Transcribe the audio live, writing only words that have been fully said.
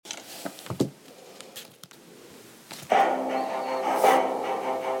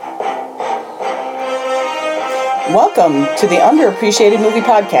Welcome to the Underappreciated Movie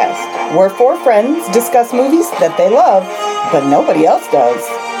Podcast, where four friends discuss movies that they love, but nobody else does.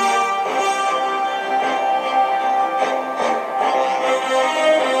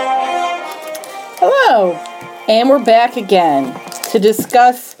 Hello, and we're back again to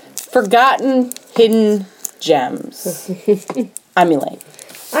discuss forgotten hidden gems. I'm Elaine.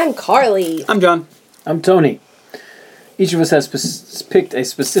 I'm Carly. I'm John. I'm Tony. Each of us has picked a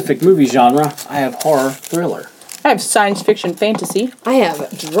specific movie genre. I have horror thriller. I have science fiction fantasy. I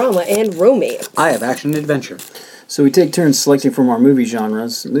have drama and romance. I have action and adventure. So we take turns selecting from our movie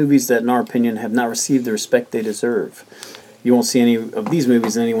genres, movies that in our opinion have not received the respect they deserve. You won't see any of these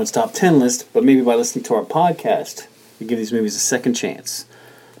movies in anyone's top 10 list, but maybe by listening to our podcast, you give these movies a second chance.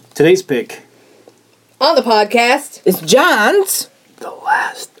 Today's pick On the podcast It's John's. The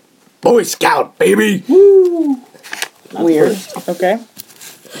Last Boy Scout, baby! Woo! Weird. Okay.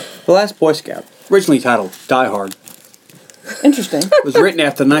 The Last Boy Scout, originally titled Die Hard, Interesting. was written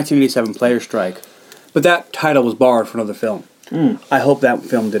after the 1987 players' strike, but that title was borrowed from another film. I hope that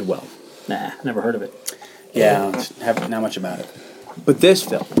film did well. Nah, never heard of it. Yeah, I don't know much about it. But this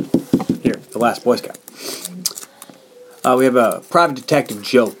film, here, The Last Boy Scout, we have a private detective,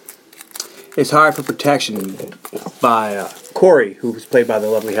 Joe. Is hired for protection by Corey, who was played by the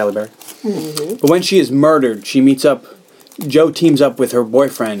lovely Halle Berry. Mm-hmm. But when she is murdered, Joe teams up with her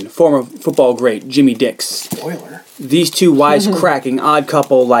boyfriend, former football great Jimmy Dix. Spoiler. These two wisecracking odd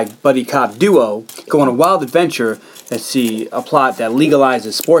couple like buddy cop duo go on a wild adventure that see a plot that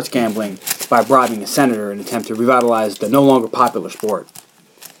legalizes sports gambling by bribing a senator in an attempt to revitalize the no longer popular sport.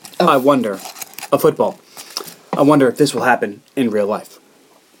 Football. I wonder if this will happen in real life.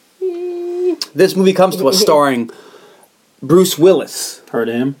 This movie comes to us starring Bruce Willis. Heard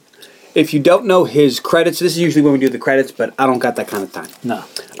of him? If you don't know his credits, this is usually when we do the credits, but I don't got that kind of time. No.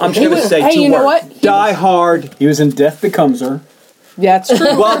 I'm just going to say two you know words. what? Die Hard. He was in Death Becomes Her. Yeah, it's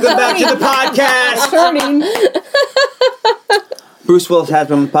true. Welcome back to the podcast. Turning. Bruce Willis has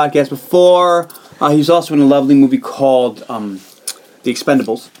been on the podcast before. He was also in a lovely movie called The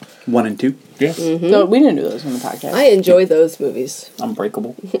Expendables 1 and 2. Yeah. No, we didn't do those on the podcast. I enjoy those movies.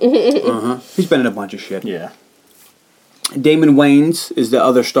 Unbreakable. He's been in a bunch of shit. Yeah. Damon Wayons is the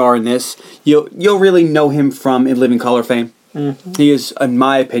other star in this. You'll really know him from In Living Color fame. Mm-hmm. He is, in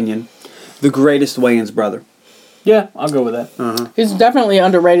my opinion, the greatest Wayans brother. Yeah, I'll go with that. He's definitely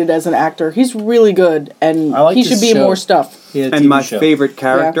underrated as an actor. He's really good, and I like he his should be in show. more stuff. He had a And TV my show. favorite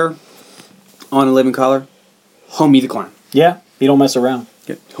character on In Living Color, Homie the Clown. Yeah, he don't mess around.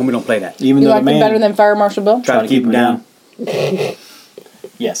 Yeah, Homie don't play that. Even You though like the him man better than Fire Marshal Bill? Try to keep him down.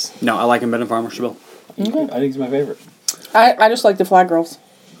 Yes. No, I like him better than Farmer Bill. I think he's my favorite. I just like the Fly Girls.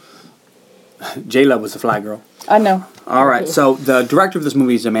 J-Lo was the fly girl. I know. All right, so the director of this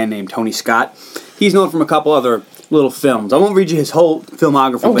movie is a man named Tony Scott. He's known from a couple other little films. I won't read you his whole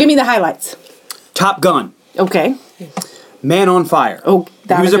filmography. Oh, but give me the highlights. Top Gun, Okay. Man on Fire. Oh,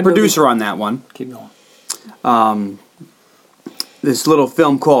 that he was was a a producer on that one. Keep going. This little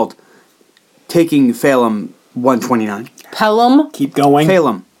film called Taking Phelan 129. Pelham. Keep going.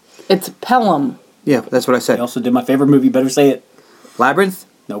 Phelan. It's Pelham. Yeah, that's what I I said. also did my favorite movie. Better say it. Labyrinth,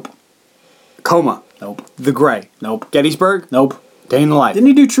 Nope. Coma, Nope. The Grey, Nope. Gettysburg, Nope. Day in the Life. Didn't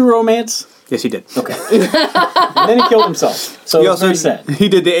he do True Romance? Yes, he did. Okay. And then he killed himself. So He it's very sad. He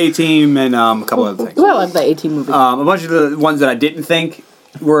did the A-Team and a couple other things. Ooh, I love the 18 movie. A bunch of the ones that I didn't think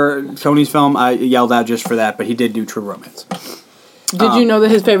were Tony's film, I yelled out just for that, but he did do True Romance. Did you know that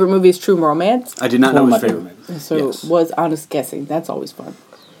his favorite movie is True Romance? I did not know One his of my favorite. favorite movies. So Yes. it was honest guessing. That's always fun.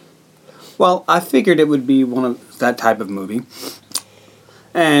 Well, I figured it would be one of that type of movie.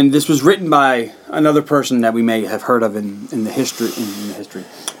 And this was written by another person that we may have heard of in the history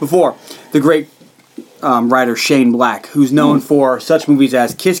before, the great writer Shane Black, who's known for such movies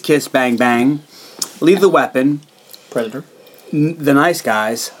as Kiss Kiss Bang Bang, Lethal Weapon, Predator. The Nice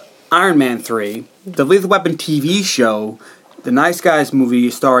Guys, Iron Man 3, the Lethal Weapon TV show, the Nice Guys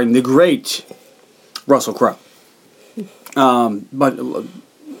movie starring the great Russell Crowe. But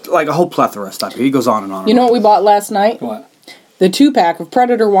like a whole plethora of stuff. He goes on and on. You know what we bought last night? What? The 2-pack of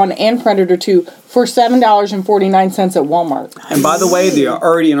Predator 1 and Predator 2 for $7.49 at Walmart. And by the way, they are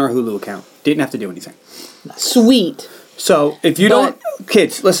already in our Hulu account. Didn't have to do anything. Sweet. So if you don't,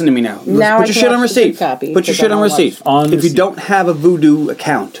 kids, listen to me now. Now Put I your can shit on watch the receipt. copy, Put your because shit I on don't receipt. watch- on If you receipt. don't have a Vudu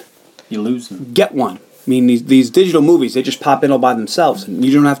account, You lose them. get one. I mean, these digital movies, they just pop in all by themselves. And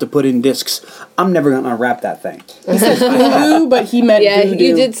you don't have to put in discs. I'm never going to unwrap that thing. Hulu, but he meant Yeah, voodoo.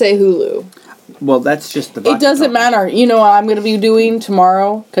 you did say Hulu. Well, that's just the. It doesn't matter. You know what I'm going to be doing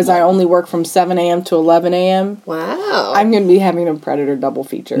tomorrow? Because I only work from 7 a.m. to 11 a.m. Wow. I'm going to be having a Predator double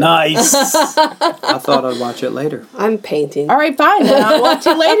feature. Nice. I thought I'd watch it later. I'm painting. All right, fine. Then I'll watch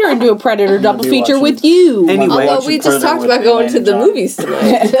it later and do a Predator double feature with you. Anyway, Although we just talked about going to the movies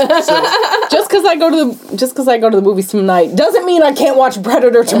tonight. Just because I go to the movies tonight doesn't mean I can't watch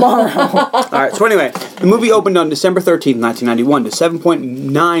Predator tomorrow. All right. So anyway, the movie opened on December 13th, 1991, to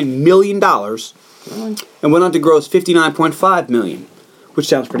 $7.9 million, and went on to gross $59.5 million, which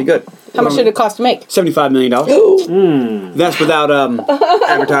sounds pretty good. How much did it cost to make? $75 million. That's without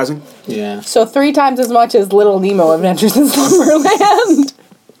advertising. Yeah. So 3 times as much as Little Nemo Adventures in Slumberland.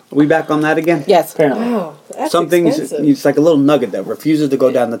 Are we back on that again? Yes. Apparently. Wow, that's Some things, expensive. it's like a little nugget that refuses to go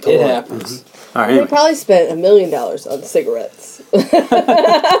down the toilet. It happens. All right. We Anyway. probably spent $1 million on cigarettes.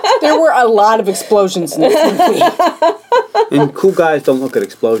 There were a lot of explosions in this movie. And cool guys don't look at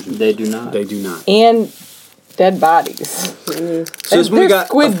explosions. They do not. They do not. And dead bodies. So this movie There's got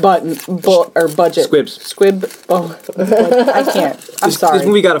squid budget. Squibs. Squib. Oh, I can't. I'm sorry. This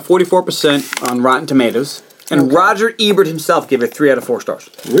movie got a 44% on Rotten Tomatoes, and Roger Ebert himself gave it 3 out of 4 stars.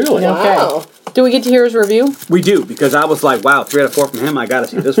 Really? Wow. Okay. Do we get to hear his review? We do, because I was like, wow, 3 out of 4 from him. I gotta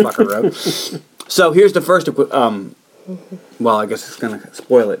see this fucker wrote. So here's the first. Well, I guess it's gonna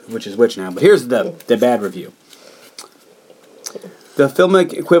spoil it, which is which now. But here's the bad review. The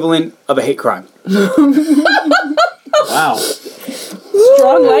filmic equivalent of a hate crime. Wow.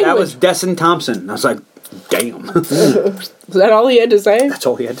 Strong language. That was Desson Thompson. I was like, damn. Was that all he had to say? That's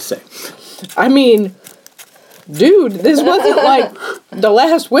all he had to say. I mean, dude, this wasn't like The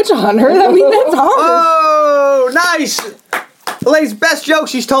Last Witch Hunter. I mean, that's hard. Oh, nice! The lady's best joke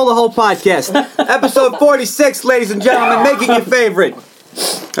she's told the whole podcast. Episode 46, ladies and gentlemen, make it your favorite.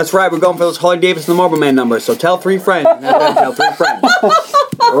 That's right, we're going for those Harley Davidson the Marble Man numbers, so tell 3 friends. Tell 3 friends.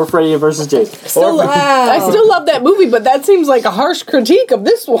 Or Freddy versus Jason. I still love that movie, but that seems like a harsh critique of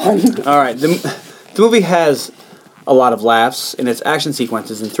this one. All right, the movie has a lot of laughs, and its action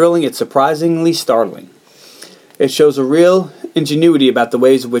sequences and thrilling. It's surprisingly startling. It shows a real ingenuity about the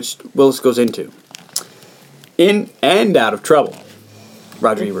ways in which Willis goes into, in and out of trouble.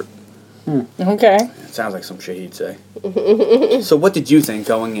 Roger Ebert. Okay. It sounds like some shit he'd say. So what did you think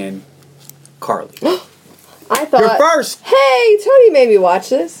going in, Carly? I thought, You're first! hey, Tony made me watch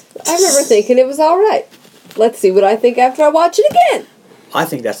this. I remember thinking it was alright. Let's see what I think after I watch it again. I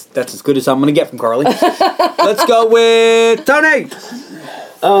think that's as good as I'm going to get from Carly. Let's go with Tony!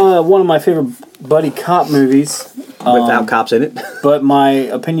 One of my favorite buddy cop movies. Without cops in it. But my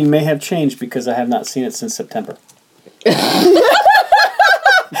opinion may have changed because I have not seen it since September.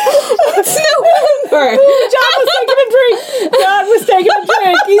 John was taking a drink. John was taking a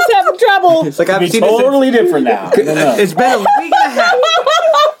drink. He's having trouble. It's like I It'd haven't be seen it totally different now. I don't know. It's been a week and a half.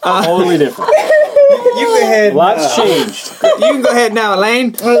 Totally different. You go ahead. Lots changed. You can go ahead now,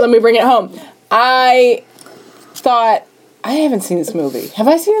 Elaine. All right, let me bring it home. I thought, I haven't seen this movie. Have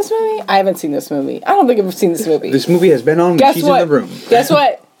I seen this movie? I haven't seen this movie. I don't think I've seen this movie. This movie has been on when Guess she's what? in the room. Guess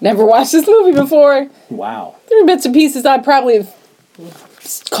what? Never watched this movie before. Wow. There are bits and pieces I probably have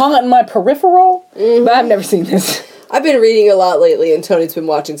caught in my peripheral, but I've never seen this. I've been reading a lot lately, and Tony's been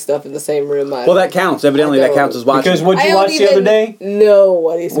watching stuff in the same room. Well, that counts. Evidently, that counts as watching. Because what'd I you don't watch the other day? know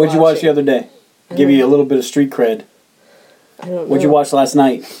what he's What'd you watch the other day? Give you a little bit of street cred. I don't know. What'd you watch last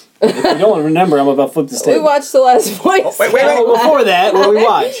night? If you don't remember, I'm about to flip the We table. watched The Last Voice. Wait. Oh, before that, what did we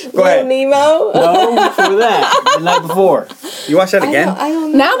watch? Go ahead. Nemo. No, before that. The night before. You watch that again? I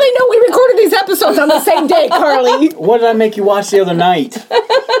don't know. Now they know we recorded these episodes on the same day, Carly. What did I make you watch the other night?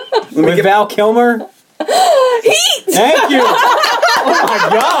 With Val Kilmer? Heat! Thank you! Oh my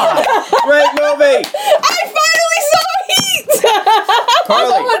god! Great movie. I finally saw Heat!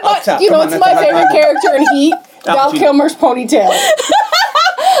 Carly, up top. You know, Come on, it's that's my a high favorite five. character in Heat. Val Pacino. Kilmer's ponytail.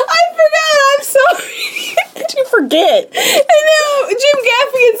 I forgot, I'm sorry. Did you forget? And then Jim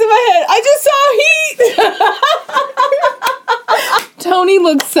Gaffigan's in my head. I just saw Heat! Tony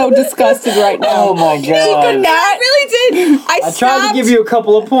looks so disgusted right now. Oh my I god. really did. I tried to give you a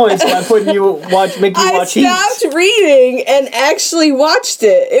couple of points by putting you making you I watch Heat. stopped reading and actually watched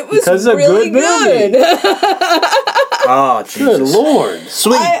it. It was Because of really good movie. Oh, Good Jesus. lord.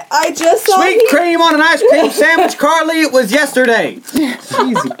 Sweet. I just saw Sweet Heat. cream on an ice cream sandwich, Carly. It was yesterday.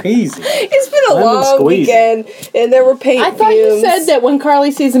 Easy peasy. It's been a Lemon long squeeze. weekend, and there were paint I thought you fumes. said that when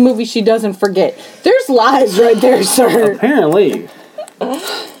Carly sees a movie, she doesn't forget. There's lies right there, sir. Apparently.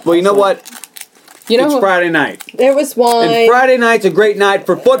 Well, you know what? You know It's who- Friday night. There was wine. And Friday night's a great night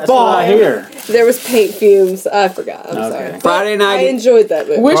for That's what football. I hear. There was paint fumes. I forgot. I'm Okay. sorry. Friday night. I enjoyed that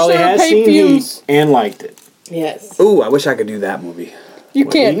movie. Wish Carly there were has paint seen fumes. Heat and liked it. Yes. Ooh, I wish I could do that movie. You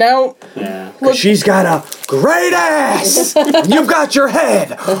can't now. Yeah. Look, she's got a great ass. You've got your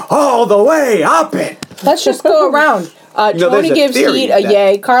head all the way up it. Let's just go around. Tony gives Heat a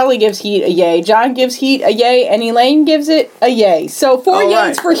yay. Carly gives Heat a yay. John gives Heat a yay. And Elaine gives it a yay. So 4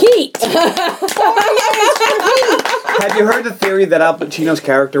 yays for Heat. 4 yays for Heat. Have you heard the theory that Al Pacino's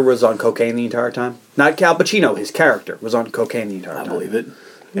character was on cocaine the entire time? Not Al Pacino, his character was on cocaine the entire time. I believe it.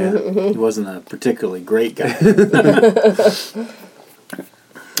 Yeah. He wasn't a particularly great guy.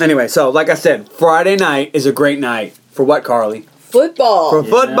 Anyway, so like I said, Friday night is a great night. For what, Carly? Football. For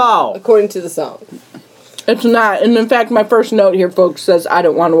football. According to the song. It's not. And in fact, my first note here, folks, says I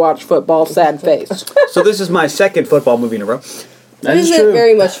don't want to watch football. Sad face. So this is my second football movie in a row. There isn't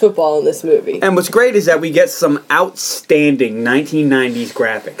very much football in this movie. And what's great is that we get some outstanding 1990s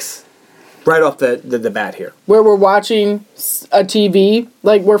graphics right off the bat here. Where we're watching a TV,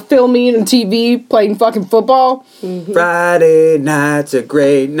 like we're filming a TV playing fucking football. Mm-hmm. Friday night's a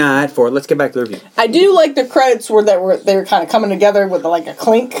great night for. Let's get back to the review. I do like the credits where they were kind of coming together with like a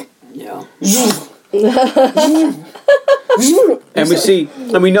clink. Yeah. And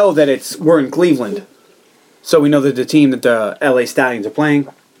we know that we're in Cleveland. So we know that the team that the LA Stallions are playing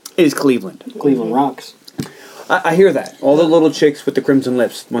is Cleveland. Cleveland rocks. I hear that. All the little chicks with the crimson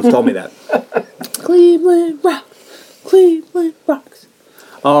lips once told me that. Cleveland rocks. Cleveland rocks.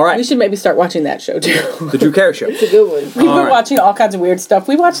 All right. We should maybe start watching that show too. The Drew Carey Show. It's a good one. We've been watching all kinds of weird stuff.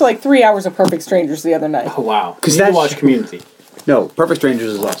 We watched like 3 hours of Perfect Strangers the other night. Oh, wow. Because you watch Community. No, Perfect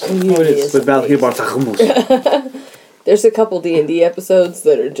Strangers is awesome. It is. With Val Humor. There's a couple D&D episodes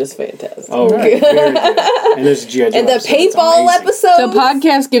that are just fantastic. Oh, right. Very good. And there's G.I. Joe And the episode. paintball episode. The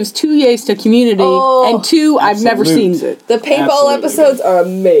podcast gives 2 yays to Community, and 2 I've never seen it. The paintball episodes are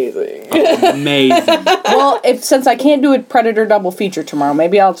amazing. Amazing. Well, since I can't do a Predator double feature tomorrow,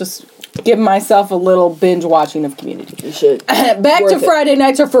 maybe I'll just give myself a little binge watching of Community. You should. Back to Friday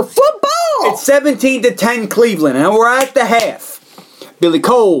nights are for football. It's 17-10 Cleveland, and we're at the half. Billy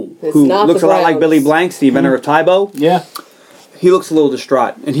Cole, who looks a lot like Billy Blanks, the inventor of Tybo. Yeah. He looks a little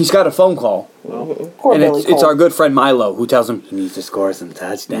distraught, and he's got a phone call. Poor and Billy Cole. it's our good friend Milo who tells him he needs to score some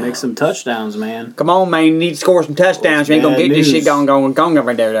touchdowns. Make some touchdowns, man. Come on, man, you need to score some touchdowns. You ain't gonna get this shit going over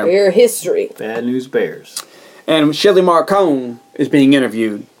there. Your history. Bad news bears. And Shelly Marcone is being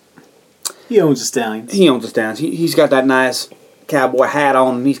interviewed. He owns the Stallions. He owns the Stallions. He's got that nice cowboy hat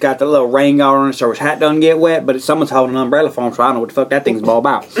on, and he's got the little rain guard on it so his hat doesn't get wet, but someone's holding an umbrella for him, so I don't know what the fuck that thing's all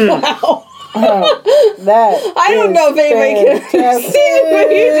about. Wow. That I don't know if anybody can understand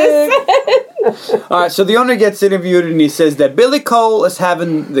what you just said. All right, so the owner gets interviewed, and he says that Billy Cole is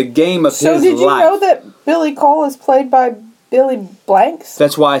having the game of his life. So did you know that Billy Cole is played by Billy Blanks?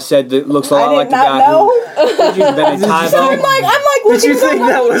 That's why I said that it looks a lot like the guy who invented Tybo. I'm like, Did you think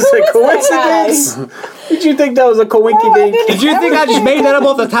that was a coincidence? Did you think that was a coinky dink? Did you think I just made that up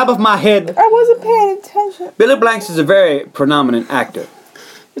off the top of my head? I wasn't paying attention. Billy Blanks is a very predominant actor.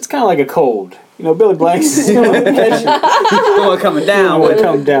 It's kind of like a cold. You know, Billy Blanks is going to catch you. Going coming down. Going to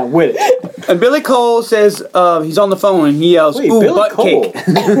come down with it. And Billy Cole says he's on the phone and he yells, Wait, "Ooh, Billy butt Cole. cake."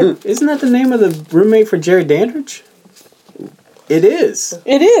 Isn't that the name of the roommate for Jerry Dandridge? It is.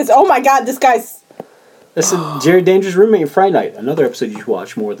 It is. Oh my God, this guy's. That's Jerry Dandridge's roommate in Friday Night. Another episode you should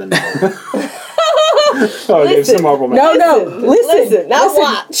watch more than oh, there's some Marvel. No, listen. Now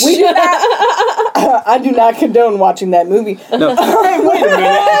watch. We do not. I do not condone watching that movie. No. Hey, wait a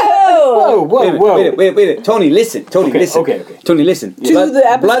minute. Whoa. Wait a minute. Tony, listen. Listen. Okay. Tony, listen. To the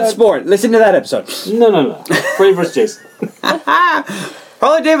episode. Bloodsport. Listen to that episode. No. Freddy vs. Jason.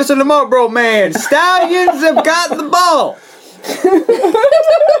 Harley Davidson and the Marlboro Man. Stallions have got the ball.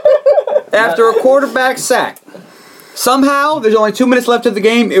 After a quarterback sack. Somehow, there's only 2 minutes left of the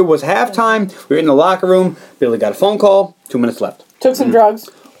game. It was halftime. We were in the locker room. Billy got a phone call. 2 minutes left. Took some drugs.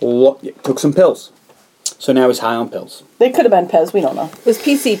 Took some pills. So now he's high on pills. They could have been Pez. We don't know. It was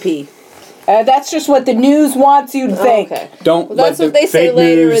PCP. That's just what the news wants you to think. Okay. Don't That's let what they say fake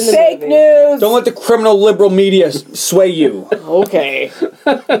later news. in the Fake movie. news. Don't let the criminal liberal media sway you. Okay.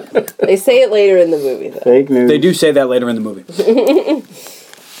 They say it later in the movie, though. Fake news. They do say that later in the movie.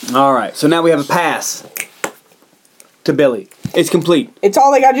 All right, so now we have a pass to Billy. It's complete. It's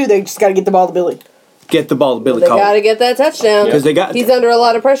all they got to do. They just got to get the ball to Billy. Get the ball to Billy They Cole. got to get that touchdown. 'Cause they got- He's under a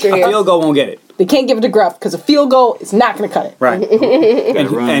lot of pressure A here. field goal won't get it. They can't give it to Gruff because a field goal is not going to cut it. Right.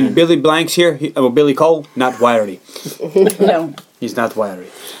 and Billy Blanks here, Billy Cole, not Whitey. No. He's not Whitey.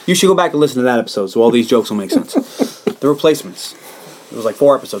 You should go back and listen to that episode so all these jokes will make sense. The Replacements. It was like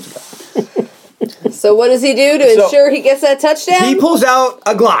 4 episodes ago. So what does he do to ensure he gets that touchdown? He pulls out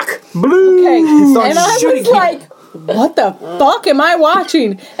a Glock. Okay. Starts And I shooting was like, what the fuck am I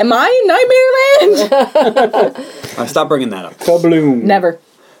watching? Am I in Nightmare Land? Stop bringing that up. Kabloom. Never.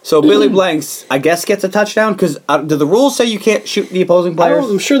 So Billy Blanks, I guess, gets a touchdown because do the rules say you can't shoot the opposing players?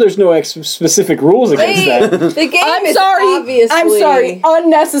 I'm sure there's no specific rules against that. The game I'm sorry.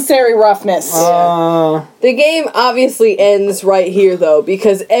 Unnecessary roughness. The game obviously ends right here, though,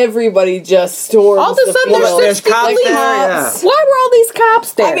 because everybody just storms. All of a sudden, there's cops there. Yeah. Why were all these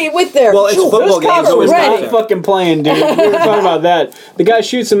cops there? I mean, with their Well, it's football those cops games, so it's are not ready. there. Fucking playing, dude. We were talking about that. The guy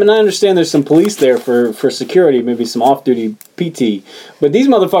shoots him, and I understand there's some police there for security, maybe some off-duty PT. But these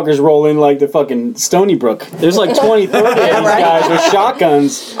motherfuckers roll in like the fucking Stony Brook. There's like 20, 30 of these guys with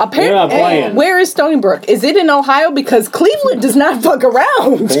shotguns. They're not playing. Where is Stony Brook? Is it in Ohio? Because Cleveland does not fuck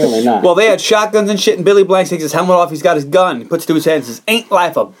around. Apparently not. Well, they had shotguns and shit, and Billy Blanks takes his helmet off. He's got his gun. He puts it to his head and says, "Ain't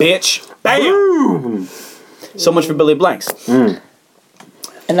life a bitch?" Bam! Boom. So much for Billy Blanks. And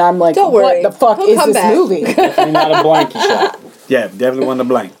I'm like, Don't what worry. the fuck He'll is come this back. movie? Definitely not a blankie shot. Yeah, definitely one to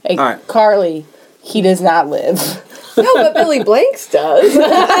blank. Hey, All right. Carly, he does not live. No, but Billy Blanks does.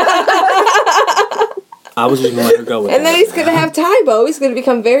 I was just going to let her go with And then that. he's going to have Tybo. He's going to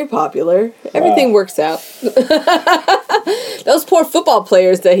become very popular. Everything works out. Those poor football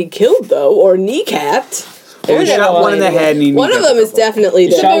players that he killed, though, or kneecapped. He shot one in the head and he One of them is definitely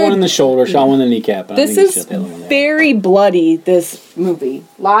He shot dead. one in the shoulder, shot one in the kneecap. And I This think he is shot the other one there. very bloody, this movie.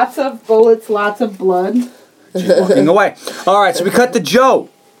 Lots of bullets, lots of blood. She's walking away. All right, so we cut to Joe,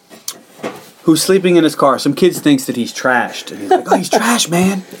 who's sleeping in his car. Some kids thinks that he's trashed. And he's like, "Oh, he's trash,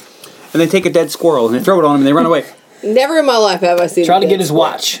 man." And they take a dead squirrel and they throw it on him and they run away. Never in my life have I seen Try to a get dead his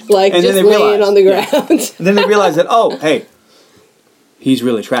watch. Like, And then just they laying realize, on the yeah. ground. And then they realize that, oh, hey, he's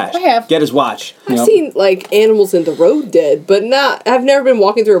really trash. I have. Get his watch. I've seen, like, animals in the road dead, but I've never been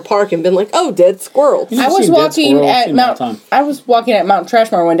walking through a park and been like, oh, dead squirrel. You I never was seen dead walking squirrel? I've at seen them all the Mount. time. I was walking at Mount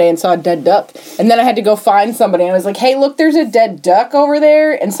Trashmore one day and saw a dead duck, and then I had to go find somebody. And I was like, "Hey, look, there's a dead duck over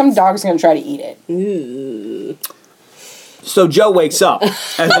there, and some dog's gonna try to eat it." So Joe wakes up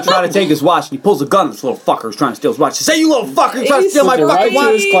as they try to take his watch and he pulls a gun at this little fucker who's trying to steal his watch. He says, "Hey, you little fucker, you trying to steal my Puts it fucking right to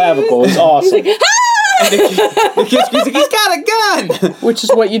watch?" his clavicle. It's awesome. And the kid screams like, "He's got a gun!" Which is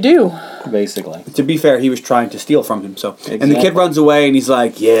what you do. Basically. To be fair, he was trying to steal from him. So, And the kid Exactly. runs away and he's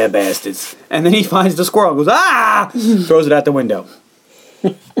like, "Yeah, bastards." And then he finds the squirrel and goes, "Ah!" Throws it out the window.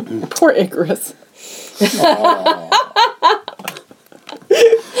 Poor Icarus.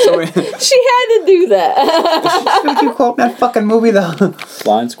 So we She had to do that. gonna keep quoting that fucking movie though.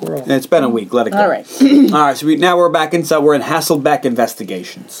 Flying squirrel. It's been a week. Let it go. All right. All right. So now we're back inside. We're in Hasselbeck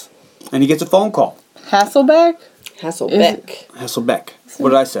investigations, and he gets a phone call. Hasselbeck? Hasselbeck. Hasselbeck. What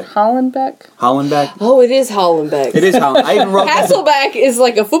did I say? Hollenbeck? Hollenbeck. Oh, it is Hollenbeck. It is Holland. I even wrote Hasselbeck is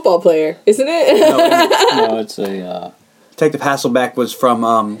like a football player, isn't it? No, it's a... Detective Hasselbeck was from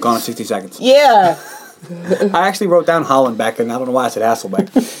Gone in 60 Seconds. Yeah. I actually wrote down Hollenbeck, and I don't know why I said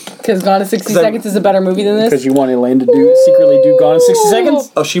Hasselbeck. Because Gone in 60 Seconds is a better movie than Because this. you want Elaine to secretly do Gone in 60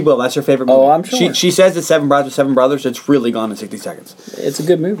 Seconds? Oh, she will. That's her favorite movie. Oh, I'm sure. She says it's Seven Brides with Seven Brothers. It's really Gone in 60 Seconds. It's a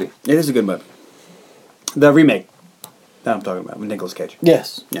good movie. It is a good movie. The remake that I'm talking about with Nicolas Cage.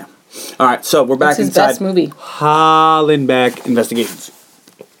 Yes. Yeah. All right, so we're back It's his inside best movie. Hollenbeck Investigations.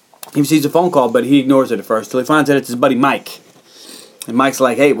 He receives a phone call, but he ignores it at first till he finds out it's his buddy Mike. And Mike's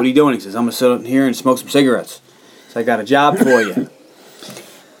like, "Hey, what are you doing?" He says, "I'm going to sit here and smoke some cigarettes. So I got a job for you."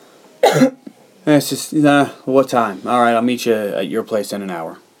 And it's just, what time? All right, I'll meet you at your place in an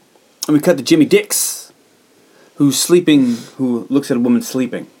hour. And we cut to Jimmy Dix, who's sleeping, who looks at a woman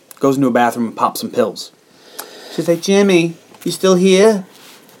sleeping, goes into a bathroom and pops some pills. She's like, "Jimmy, you still here?"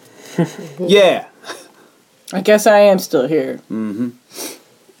 "Yeah." I guess I am still here.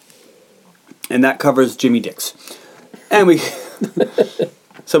 And that covers Jimmy Dix. And we...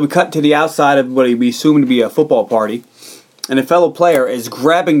 So we cut to the outside of what we assume to be a football party. And a fellow player is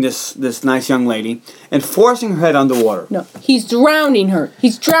grabbing this nice young lady and forcing her head underwater. No, he's drowning her.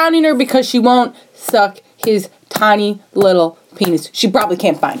 He's drowning her because she won't suck his tiny little penis. She probably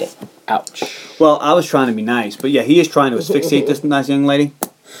can't find it. Ouch. Well, I was trying to be nice, but yeah, he is trying to asphyxiate this nice young lady.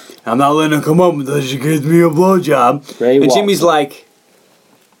 "I'm not letting her come up until she gives me a blowjob." Ray And Watson. Jimmy's like,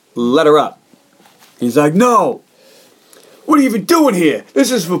 "Let her up." He's like, "No. What are you even doing here?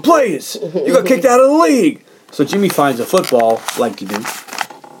 This is for players. You got kicked out of the league." So Jimmy finds a football, like you do,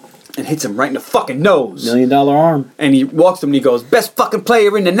 and hits him right in the fucking nose. $1 million arm. And he walks to him and he goes, "Best fucking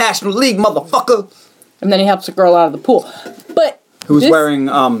player in the National League, motherfucker." And then he helps the girl out of the pool. But Who's this, wearing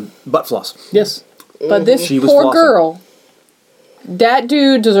butt floss. Yes. But this She was poor flossing. girl, that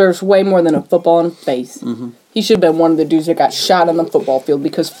dude deserves way more than a football in the face. He should have been one of the dudes that got shot on the football field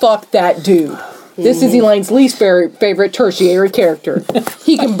because fuck that dude. This is Elaine's least favorite tertiary character.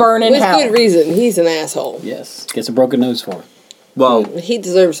 He can burn in hell. With good reason. He's an asshole. Yes. Gets a broken nose for it. Well, he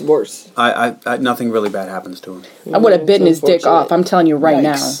deserves worse. I nothing really bad happens to him. I would have bitten his dick off. I'm telling you right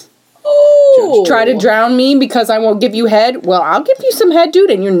now. Oh. Try to drown me because I won't give you head? Well, I'll give you some head,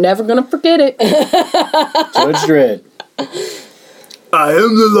 dude, and you're never going to forget it. Judge Dredd. I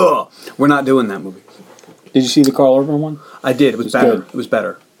am the law. We're not doing that movie. Did you see the Carl Urban one? I did. It was better. good. It was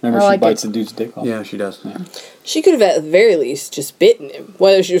better. Remember, she bites the dude's dick off. Yeah, she does. Yeah. She could have at the very least just bitten him,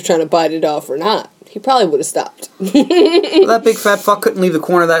 whether she was trying to bite it off or not. He probably would have stopped. Well, that big fat fuck couldn't leave the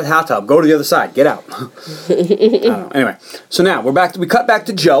corner of that hot tub. Go to the other side. Get out. I don't know. Anyway, so now we're back. We cut back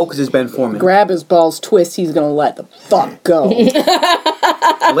to Joe because it's been 4 minutes. Grab his balls, twist. He's gonna let the fuck go.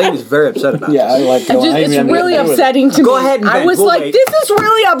 Lady's very upset about Yeah, I like going. It's really upsetting to me. Go ahead and I vent. was We'll like, wait. this is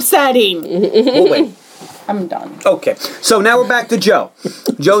really upsetting. We'll wait. I'm done. Okay, so now we're back to Joe.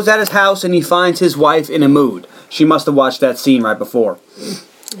 Joe's at his house and he finds his wife in a mood. She must have watched that scene right before.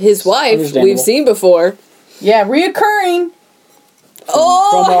 His wife, we've seen before. Yeah, reoccurring.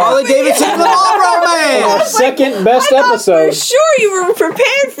 Oh, Harley Davidson and the Marlboro Man. Our second best episode. for sure you were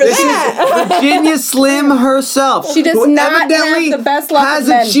prepared for This that. is Virginia Slim herself. She does who not evidently have the best luck has with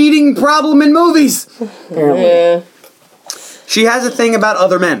a men. cheating problem in movies. Yeah. She has a thing about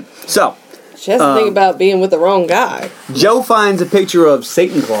other men. So, She has to think about being with the wrong guy. Joe finds a picture of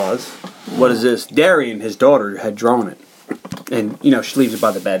Satan Claus. What is this? Darian, his daughter, had drawn it. And, she leaves it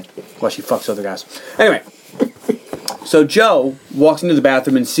by the bed while she fucks other guys. Anyway, so Joe walks into the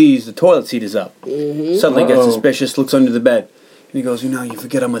bathroom and sees the toilet seat is up. Suddenly gets suspicious, looks under the bed. And he goes, you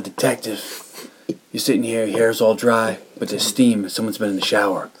forget I'm a detective. You're sitting here, your hair's all dry, but there's steam. Someone's been in the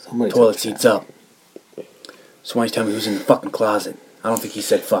shower. Toilet seat's up. So why don't you tell me who's in the fucking closet? I don't think he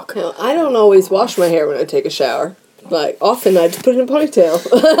said fuck. I don't always wash my hair when I take a shower. Like, often I just put it in a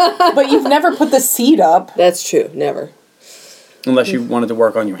ponytail. But you've never put the seat up. That's true. Never. Unless you wanted to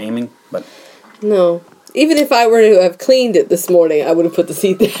work on your aiming, but... No. Even if I were to have cleaned it this morning, I would have put the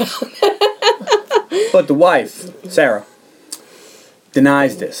seat down. But the wife, Sarah,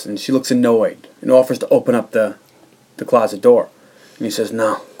 denies this, and she looks annoyed and offers to open up the closet door. And he says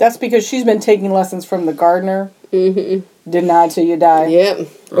no. That's because she's been taking lessons from the gardener. Mm-hmm. Deny till you die. Yep.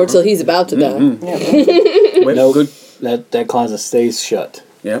 Or till he's about to die. Yep. No, good. That closet stays shut.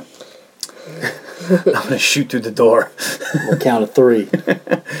 Yep. I'm going to shoot through the door. We'll count to 3.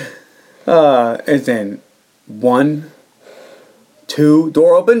 And then 1, 2,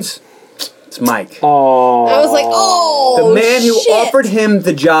 door opens. It's Mike. Oh. I was like, oh, The man who shit. offered him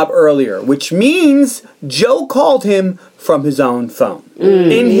the job earlier, which means Joe called him from his own phone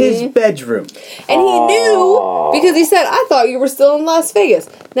in his bedroom. And he knew, because he said, I thought you were still in Las Vegas.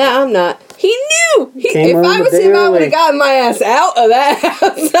 No, I'm not. He knew. If I was him, I would have gotten my ass out of that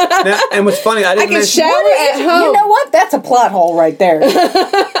house. Now, and what's funny, I didn't can mention... shower at home. You know what? That's a plot hole right there.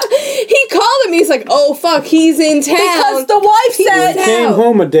 He called him. He's like, oh, fuck, he's in town. Because the wife said... He's Came out.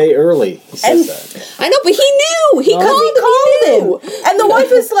 home a day early. He says that. I know, but he knew. He called him. And the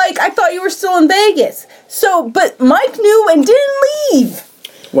wife is like, I thought you were still in Vegas. So, but Mike knew and didn't leave.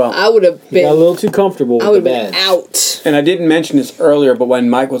 Well, I would have been... Got a little too comfortable with I would the have been badge. out. and I didn't mention this earlier, but when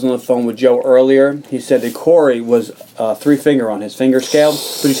Mike was on the phone with Joe earlier, he said that Corey was 3-finger on his finger scale,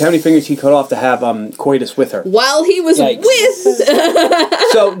 which is how many fingers he cut off to have coitus with her. While he was Yikes. with...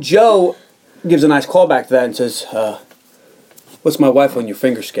 So Joe gives a nice callback to that and says, what's my wife on your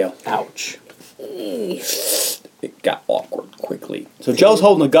finger scale? Ouch. It got awkward quickly. So Joe's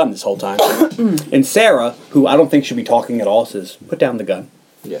holding a gun this whole time. And Sarah, who I don't think should be talking at all, says, put down the gun.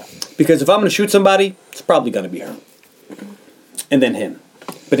 Yeah. Because if I'm going to shoot somebody, it's probably going to be her. And then him.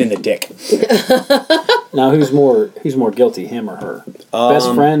 But in the dick. Now who's more guilty, him or her?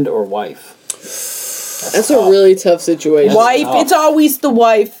 Best friend or wife? That's a really tough situation. Wife, it's always the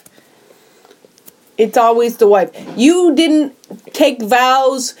wife. It's always the wife. You didn't take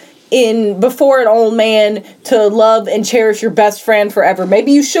vows before an old man to love and cherish your best friend forever.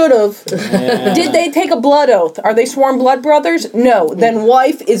 Maybe you should have. Yeah. Did they take a blood oath? Are they sworn blood brothers? No. Then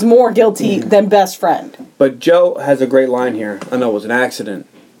wife is more guilty than best friend. But Joe has a great line here. I know it was an accident.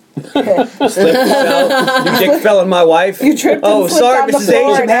 Slipped, fell. Your dick fell on my wife. You tripped and slipped sorry, on the Mrs.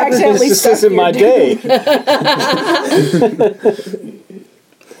 floor Asian. and accidentally This stuck isn't your my dick. day.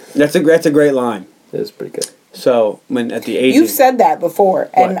 That's a great line. That's pretty good. So when at the age You've of, said that before,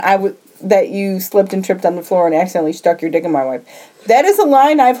 and What? that you slipped and tripped on the floor and accidentally stuck your dick in my wife. That is a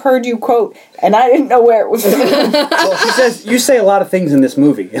line I've heard you quote, and I didn't know where it was from. well, she says you say a lot of things in this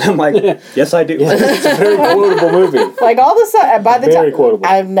movie, and I'm like, yes, I do. It's a very quotable movie. Like all the sudden, by the Very time quotable.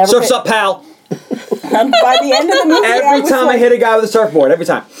 I've never. Surf's up, pal. By the end of the movie, every time I hit a guy with a surfboard, every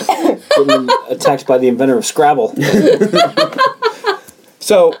time. Getting attacked by the inventor of Scrabble.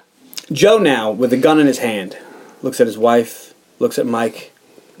 So, Joe now, with a gun in his hand, looks at his wife, looks at Mike,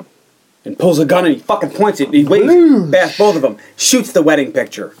 and pulls a gun and he fucking points it. He waves past both of them, shoots the wedding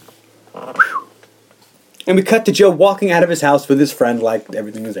picture. And we cut to Joe walking out of his house with his friend like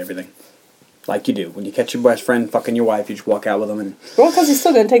everything is everything. Like you do. When you catch your best friend fucking your wife, you just walk out with him and... Well, because he's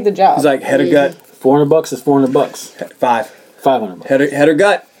still going to take the job. He's like, head or gut. $400 is $400. $500. Head or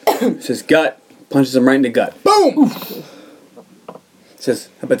gut. Says gut. Punches him right in the gut. Boom! Says,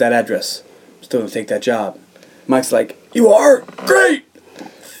 how about that address? I'm still going to take that job. Mike's like, you are? Great!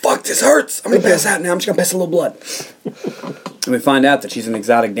 Fuck, this hurts. I'm going to pass out now. I'm just going to pass a little blood. And we find out that she's an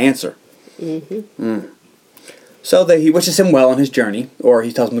exotic dancer. So he wishes him well on his journey, or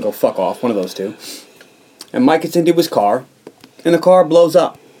he tells him to go fuck off, one of those two. And Mike gets into his car, and the car blows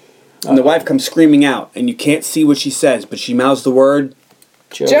up. And the wife comes screaming out, and you can't see what she says, but she mouths the word...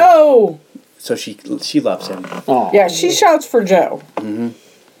 Joe! So she loves him. Aww. Yeah, she shouts for Joe. And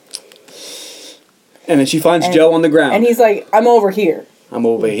then she finds Joe on the ground. And he's like, I'm over here. I'm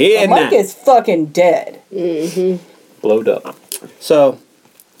over here now. Mike is fucking dead. Blowed up. So...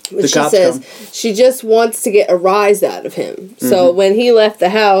 But she says she just wants to get a rise out of him. So when he left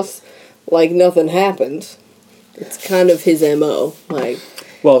the house, like nothing happened. It's kind of his MO. Like,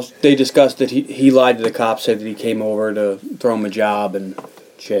 well, they discussed that he lied to the cops, said that he came over to throw him a job, and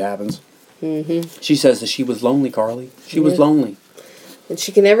shit happens. She says that she was lonely, Carly. She was lonely. And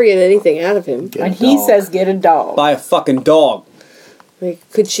she can never get anything out of him. And he says, get a dog. Buy a fucking dog. Like,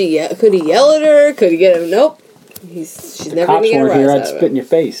 could he yell at her? Could he get him? Nope. She's never going to get a rise here, out I'd of spit him. in your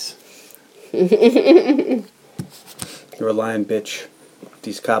face. You're a lying bitch. If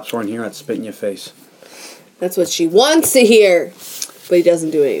these cops weren't here, I'd spit in your face. That's what she wants to hear. But he doesn't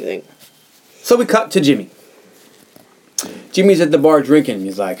do anything. So we cut to Jimmy. Jimmy's at the bar drinking.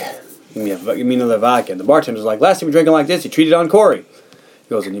 He's like, give me another vodka. And the bartender's like, last time we were drinking like this, you treated on Corey. He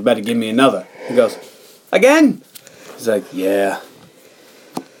goes, and you better give me another. He goes, again? He's like, yeah.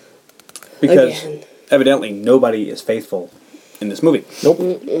 Because evidently nobody is faithful in this movie. Nope.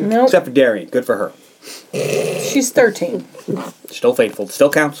 Nope. Except for Darian. Good for her. She's 13. Still faithful.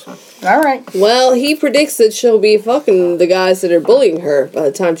 Still counts. All right. Well, he predicts that she'll be fucking the guys that are bullying her by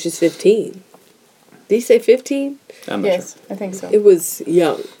the time she's 15. Did he say 15? I'm not Yes, sure. I think so. It was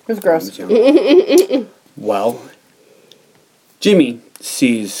young. It was gross. Well, Jimmy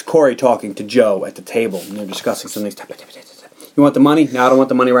sees Corey talking to Joe at the table, and they're discussing some things. You want the money? No, I don't want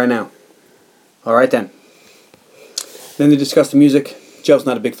the money right now. All right, then. Then they discuss the music. Joe's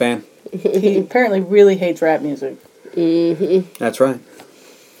not a big fan. He apparently really hates rap music. That's right.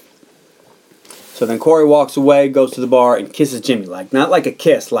 So then Corey walks away, goes to the bar, and kisses Jimmy. Like, not like a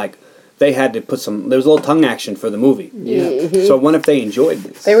kiss, like they had to put some... There was a little tongue action for the movie. Yeah. So I wonder if they enjoyed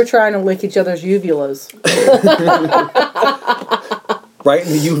this. They were trying to lick each other's uvulas. Right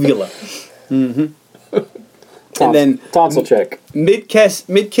in the uvula. And then... Tonsil check.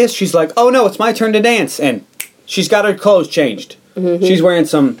 Mid-kiss, she's like, oh no, it's my turn to dance. And she's got her clothes changed. She's wearing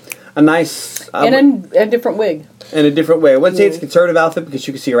a nice... in a different wig. In a different way. I wouldn't say it's a conservative outfit because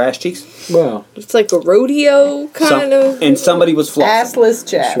you can see her ass cheeks. Well, It's like a rodeo kind of. And somebody was flossing. Assless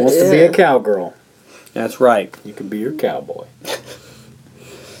Jack. she wants to be a cowgirl. That's right. You can be your cowboy.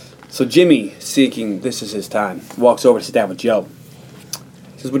 So Jimmy, seeking this is his time, walks over to sit down with Joe.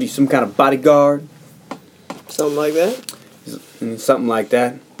 He says, what are you, some kind of bodyguard? Something like that. Something like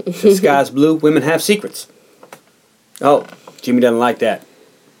that. The sky's blue, women have secrets. Oh, Jimmy doesn't like that.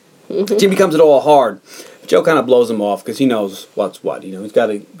 Jimmy comes it all hard. Joe kind of blows him off because he knows what's what. You know, he's got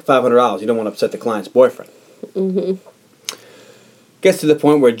 $500. You don't want to upset the client's boyfriend. Gets to the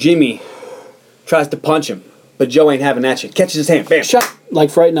point where Jimmy tries to punch him, but Joe ain't having that shit. Catches his hand, bam. Shut like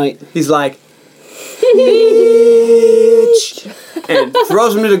Fright Night. He's like, bitch, and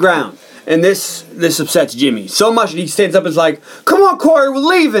throws him to the ground. And this upsets Jimmy so much that he stands up and is like, come on, Corey, we're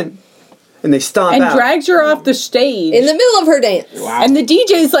leaving. And they stomp And out. drags her off the stage. In the middle of her dance. Wow. And the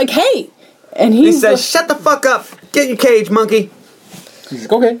DJ's like, hey. And He he's says, like, shut the fuck up. Get in your cage, monkey. He's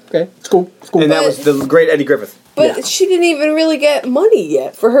like, okay, it's cool. And that was the great Eddie Griffith. But she didn't even really get money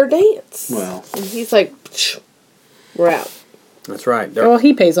yet for her dance. Well. And he's like, "Psh, we're out. That's right. well,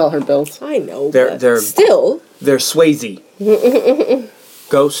 he pays all her bills. I know, They're- but they're- still. They're Swayze.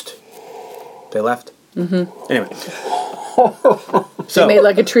 Ghost. They left. Anyway. So, Made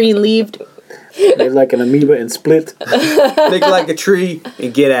like a tree and leaved. They're like an amoeba and split. make like a tree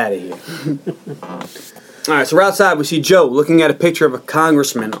and get out of here. Alright, so we're outside. We see Joe looking at a picture of a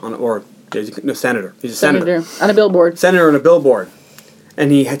congressman senator. He's a senator. On a billboard. Senator on a billboard. And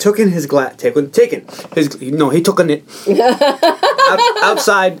he had taken his glass, he took it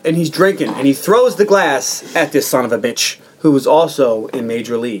outside, and he's drinking, and he throws the glass at this son of a bitch who was also in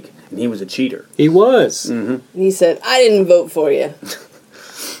Major League, and he was a cheater. He was. Mm-hmm. He said, "I didn't vote for you."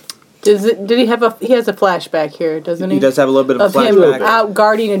 He has a flashback here, doesn't he? He does have a little bit of a him flashback. out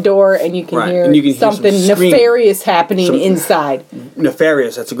guarding a door, and you can hear and something nefarious happening inside.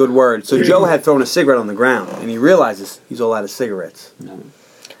 Nefarious, that's a good word. So Joe had thrown a cigarette on the ground, and he realizes he's all out of cigarettes. And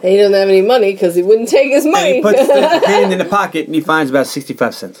he doesn't have any money because he wouldn't take his money. And he puts the hand in the pocket, and he finds about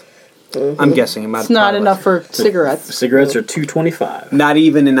 65 cents. Mm-hmm. I'm guessing. It's not enough for cigarettes. Cigarettes are $2.25. Not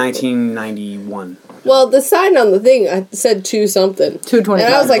even in 1991. Well, the sign on the thing, I said $2-something. $2.25.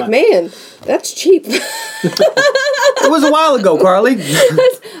 And I was like, man, that's cheap. It was a while ago, Carly.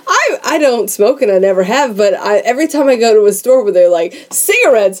 I don't smoke and I never have, but every time I go to a store where they're like,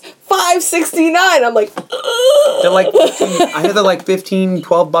 cigarettes, $5.69, I'm like, ugh. They're like, I hear they're like $15,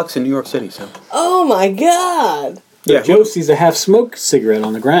 $12 in New York City. So. Oh my God. Yeah, Joe sees a half-smoked cigarette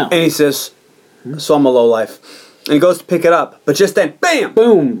on the ground. And he says, so I'm a lowlife. And he goes to pick it up, but just then, bam!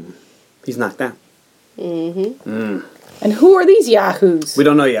 Boom! He's knocked down. And who are these yahoos? We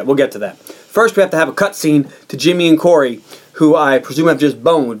don't know yet. We'll get to that. First, we have to have a cutscene to Jimmy and Corey, who I presume have just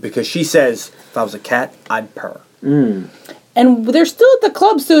boned because she says, if I was a cat, I'd purr. And they're still at the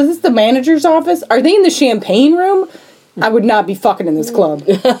club, so is this the manager's office? Are they in the champagne room? I would not be fucking in this club.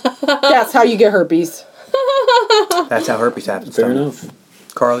 That's how you get herpes. That's how herpes happens. Fair enough.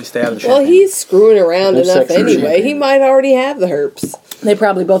 Carly, stay out of the champagne. Well, he's screwing around No enough sex in anyway. champagne. He might already have the herpes. They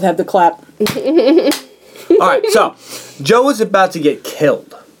probably both have the clap. All right, so Joe is about to get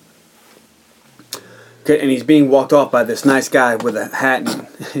killed. Okay, and he's being walked off by this nice guy with a hat, and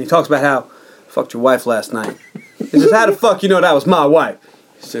he talks about how fucked your wife last night. He says, "How the fuck you know that was my wife?"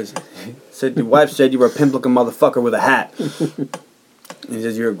 He said your wife said you were a pimp-looking motherfucker with a hat. And he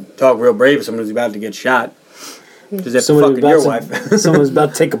says you're talk real brave if someone's about to get shot. Because if fucking your wife, someone's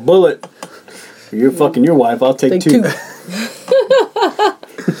about to take a bullet. If you're fucking your wife, I'll take two.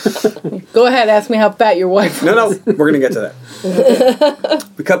 Go ahead, ask me how fat your wife was. No, we're gonna get to that.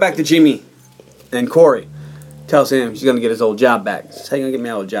 We cut back to Jimmy, and Corey tells him she's gonna get his old job back. He says, "How you gonna get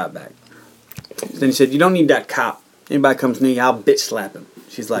my old job back?" Then he said, "You don't need that cop. Anybody comes near you, I'll bitch slap him."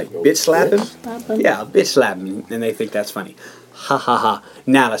 She's like, "Bitch slap him?" Yeah, I'll bitch slap him, and they think that's funny. Ha ha ha.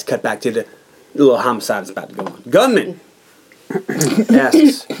 Now let's cut back to the little homicide that's about to go on. Gunman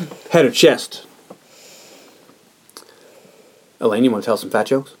asks, head or chest? Elaine, you want to tell some fat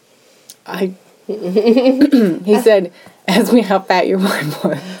jokes? He said, ask me how fat your wife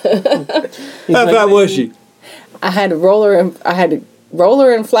was. How fat was she? I had to roll her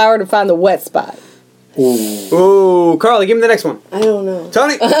in flour to find the wet spot. Ooh, Carly, give me the next one. I don't know.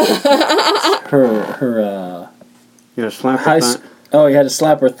 Tony! You had to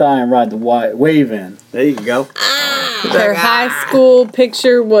slap her thigh and ride the wave in. There you go. Her high school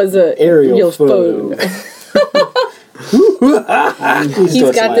picture was a aerial photo.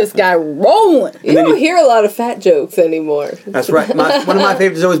 He's got this guy rolling. You don't hear a lot of fat jokes anymore. That's right. One of my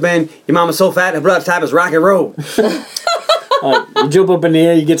favorites has always been, your mama's so fat, her blood type is rock and roll. You jump up in the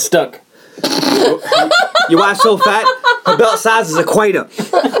air, you get stuck. Your wife's so fat, her belt size is equator.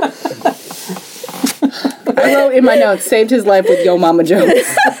 I wrote in my notes, saved his life with Yo Mama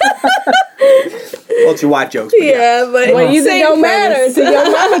jokes. Well, it's your wife jokes. But Yeah, but Well, it don't matter. It's a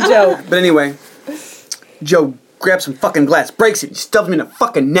Yo Mama joke. But anyway, Joe grabs some fucking glass, breaks it, he stubs him in the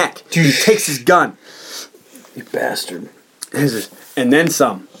fucking neck. He takes his gun. You bastard. And then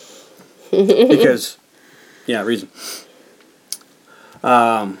some. Because, reason.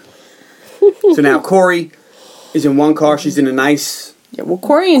 So now Corey is in one car, she's in a nice... Yeah, well,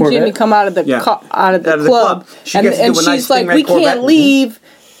 Corey and Jimmy come out of the club, club. And she's like, "We can't leave."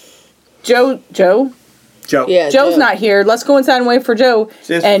 Joe. Yeah, Joe's not here. Let's go inside and wait for Joe.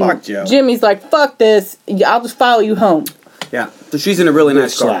 Says, and fuck Joe. Jimmy's like, "Fuck this! I'll just follow you home." Yeah, so she's in a really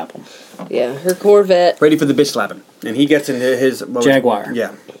nice car. Slap him. Yeah, her Corvette. Ready for the bitch slapping. And he gets into his... Jaguar.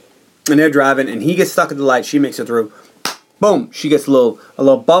 Yeah. And they're driving, and he gets stuck at the light. She makes it through. Boom! She gets a little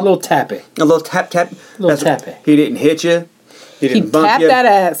bump. A little tappy. A little tap. Tappy. He didn't hit you. He didn't bump tapped you. that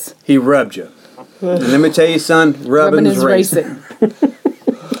ass. He rubbed you. And let me tell you, son, rubbing is racing.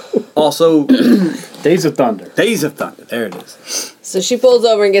 Also, Days of Thunder. Days of Thunder. There it is. So she pulls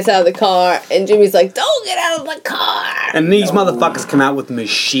over and gets out of the car, and Jimmy's like, "Don't get out of the car!" And these motherfuckers come out with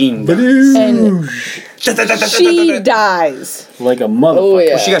machine guns. And she dies. Like a motherfucker. Oh,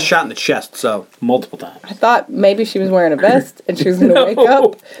 yeah. Well, she got shot in the chest, so... Multiple times. I thought maybe she was wearing a vest and she was going to wake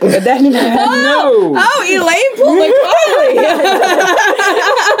up, but that didn't happen. No! Oh, Elaine pulled the Carly.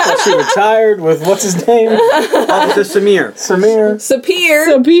 She would retired with, what's his name? Officer Sapir.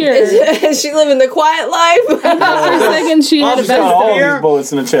 Is she living the quiet life? For a second, she had a Got all these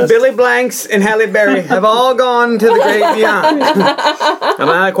bullets in the chest. Billy Blanks and Halle Berry have all gone to the great beyond. I'm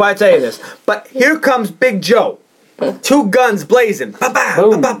not quite say this, but here comes Big Joe. 2 guns blazing. Ba-ba,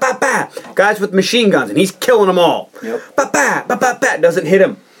 ba-ba-ba-ba. Guys with machine guns, and he's killing them all. Yep. Ba-ba, ba-ba-ba. Doesn't hit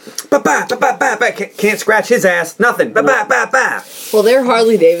him. Ba-ba, ba-ba-ba-ba. Can't scratch his ass. Nothing. Ba-ba, ba-ba. Well, they're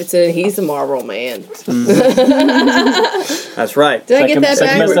Harley Davidson, and he's the Marlboro Man. That's right. Did I get that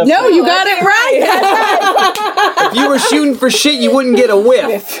backwards? No, you got it right. If you were shooting for shit, you wouldn't get a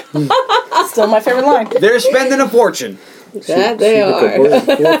whiff. Still my favorite line. They're spending a fortune. That they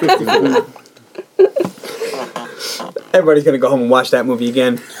are. Everybody's going to go home and watch that movie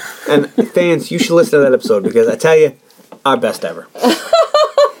again. And fans, you should listen to that episode because I tell you, our best ever.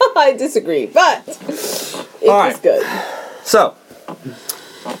 I disagree, but it was good. So,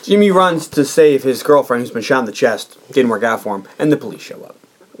 Jimmy runs to save his girlfriend who's been shot in the chest. Didn't work out for him. And the police show up.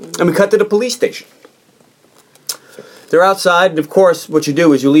 And we cut to the police station. They're outside, and of course, what you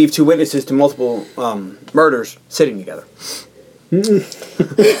do is you leave 2 witnesses to multiple murders sitting together.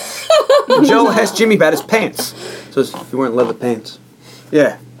 Joe asks Jimmy about his pants. Says, "You weren't leather pants."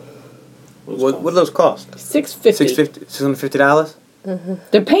 Yeah. What do those cost? $650. $650?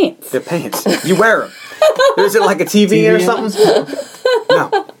 They're pants. They're pants. You wear them. Is it like a TV or something?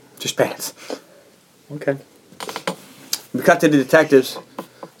 No, just pants. Okay. We cut to the detectives.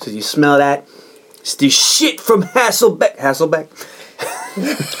 Says, "You smell that? It's the shit from Hasselbeck." Hasselbeck?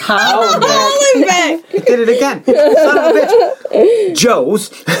 Hollenbeck. He did it again. Son of a bitch.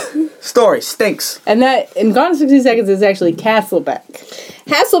 Joe's story stinks. And that, in Gone in 60 Seconds, is actually Castlebeck.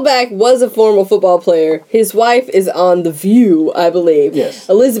 Hasselbeck was a former football player. His wife is on The View, I believe. Yes.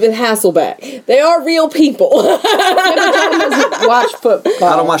 Elizabeth Hasselbeck. They are real people. Doesn't watch football.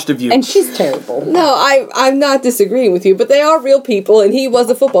 I don't watch The View. And she's terrible. No, I'm not disagreeing with you, but they are real people, and he was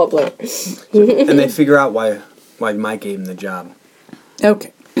a football player. And they figure out why Mike gave him the job.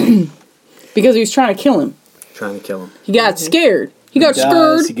 Okay. Because he was trying to kill him. Trying to kill him. He got scared. He got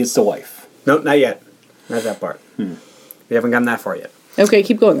scared. He gets the wife. Nope, not yet. Not that part. We haven't gotten that far yet. Okay,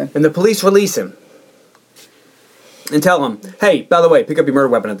 keep going then. And the police release him. And tell him, "Hey, by the way, pick up your murder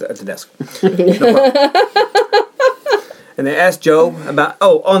weapon at the desk." No problem. And they ask Joe about,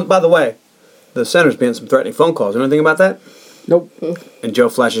 by the way, the senator's being some threatening phone calls. You know anything about that? Nope. And Joe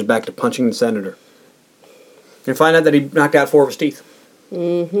flashes back to punching the senator. And find out that he knocked out 4 of his teeth.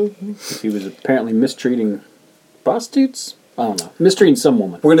 Mm-hmm. He was apparently mistreating prostitutes? I don't know. Mistreating some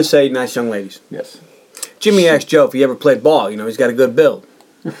woman. We're going to say nice young ladies. Yes. Jimmy asked Joe if he ever played ball. You know, he's got a good build.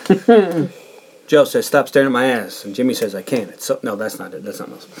 Joe says, "Stop staring at my ass." And Jimmy says, "I can't." No, that's not it. That's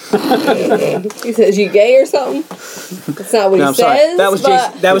something else. He says, "You gay or something?" That's not what he I'm says. sorry.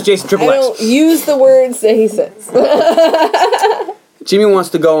 That was Jason Triple I X. don't use the words that he says. Jimmy wants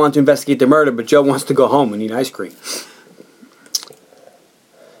to go on to investigate the murder, but Joe wants to go home and eat ice cream.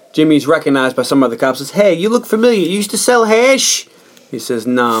 Jimmy's recognized by some other cops. Says, "Hey, you look familiar. You used to sell hash?" He says,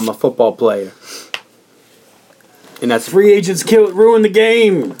 "Nah, I'm a football player." And that's Free agents ruin the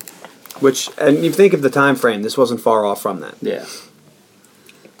game. And you think of the time frame, this wasn't far off from that. Yeah.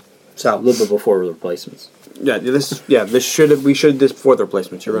 So A little bit before the replacements. we should have this before the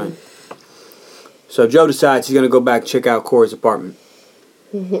replacements. You're right. So Joe decides he's going to go back and check out Corey's apartment.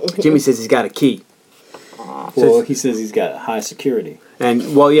 Jimmy says he's got a key. Well, he says he's got high security. And, I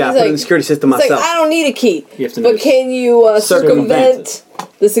put it in the security system myself. Like, I don't need a key. You have to but can you circumvent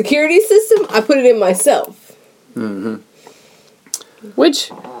the security system? I put it in myself. Mm-hmm.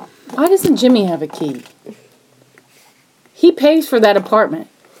 Why doesn't Jimmy have a key? He pays for that apartment.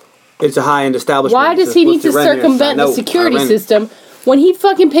 It's a high-end establishment. Why does he need to circumvent the security system when he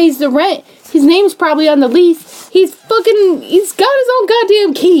fucking pays the rent? His name's probably on the lease. He's got his own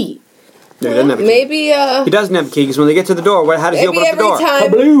goddamn key. No, he doesn't have a key. Maybe, he doesn't have a key because when they get to the door, how does he open up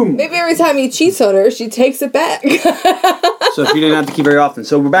the door? Maybe every time he cheats on her, she takes it back. So if you didn't have the key very often.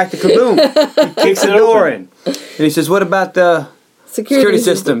 So we're back to Kaboom. He kicks the door in. And he says, "What about the security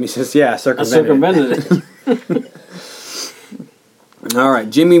system?" He says, "Yeah, circumvented it." All right,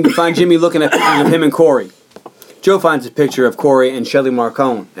 we find Jimmy looking at pictures of him and Corey. Joe finds a picture of Corey and Shelly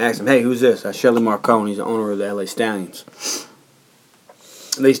Marcone. Asks him, "Hey, who's this?" That's Shelly Marcone. He's the owner of the LA Stallions.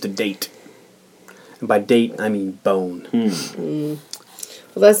 They used to date. And by date, I mean bone. Well,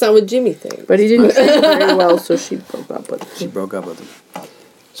 that's not what Jimmy thinks. But he didn't treat her very well, so she broke up with him. She broke up with him.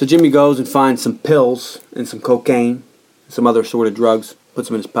 So Jimmy goes and finds some pills and some cocaine, and some other sort of drugs, puts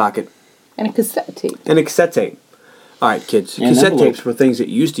them in his pocket. And a cassette tape. All right, kids. And cassette envelope. tapes were things that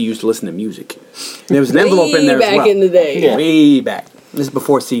you used to use to listen to music. And there was an envelope in there as well. Back in the day. Yeah. Way back. This is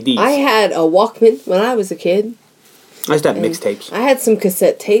before CDs. I had a Walkman when I was a kid. I used to have mixtapes. I had some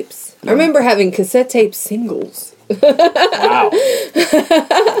cassette tapes. Yeah. I remember having cassette tape singles. Wow.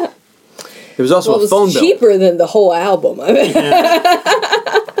 There was also a phone bill. It was cheaper than the whole album. I mean.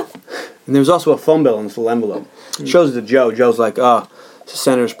 And there was also a phone bill in this little envelope. Shows it to Joe. Joe's like, oh, it's the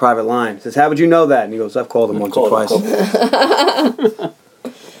senator's private line. He says, how would you know that? And he goes, I've called him once or twice.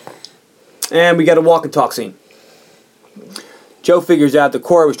 And we got a walk and talk scene. Joe figures out that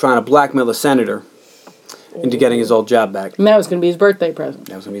Corey was trying to blackmail the senator into getting his old job back. And that was going to be his birthday present.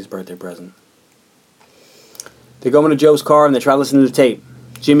 That was going to be his birthday present. They go into Joe's car and they try to listen to the tape.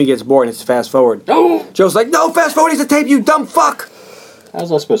 Jimmy gets bored and hits fast forward. Oh! Joe's like, no, fast forward, it's the tape, you dumb fuck! How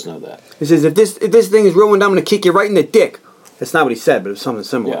was I supposed to know that? He says, if this thing is ruined, I'm going to kick you right in the dick. That's not what he said, but it was something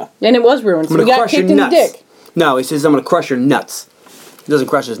similar. Yeah. And it was ruined, so he got kicked in the dick. No, he says, I'm going to crush your nuts. He doesn't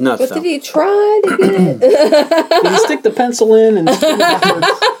crush his nuts, but though. Did he try to get it? Did he stick the pencil in and spin it backwards?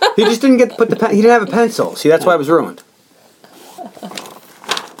 He just didn't get to put the pen. He didn't have a pencil. See, that's why it was ruined.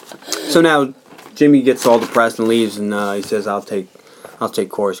 So now Jimmy gets all depressed and leaves, and he says, "I'll take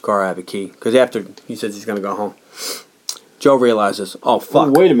Corey's car. I have a key." Because after he says he's gonna go home, Joe realizes, "Oh fuck!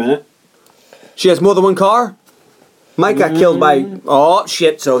 Oh, wait a minute. She has more than one car. Mike got killed by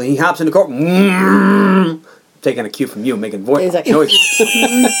shit." So he hops in the car. Taking a cue from you, making noises. Don't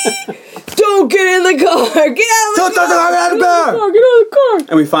get in the car! Get out of the car! Get out of the car!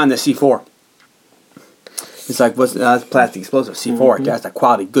 And we find the C4. It's like, what's plastic explosive? C4. That's that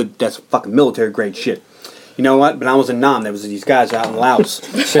quality, good, that's fucking military grade shit. You know what? But I was in Nam. There was these guys out in Laos.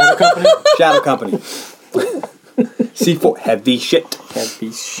 Shadow Company? Shadow Company. C4. Heavy shit.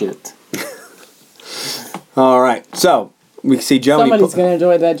 Heavy shit. Alright, so we see Joe. Somebody's going to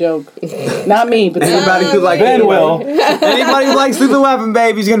enjoy that joke. Not me, but anybody who likes Ben will. Anybody who likes Lethal Weapon,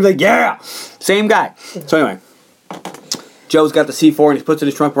 baby, he's going to be like, yeah! Same guy. So anyway, Joe's got the C4 and he puts it in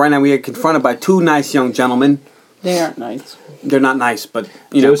his trunk. Right now we are confronted by two nice young gentlemen. They aren't nice. They're not nice, but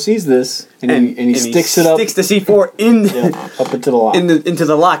you Joe know. sees this and he sticks it up. Sticks the C4 in up into the lock. Into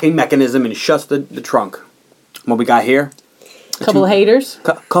the locking mechanism and shuts the trunk. What we got here? Couple of haters.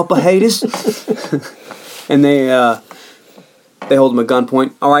 Couple of haters. And they hold him at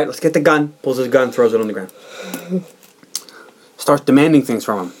gunpoint. All right, let's get the gun. Pulls his gun, throws it on the ground. Starts demanding things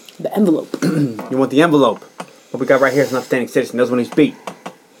from him. The envelope. You want the envelope? What we got right here is an upstanding citizen. Knows when he's beat.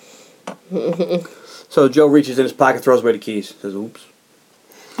 So Joe reaches in his pocket, throws away the keys. Says, oops.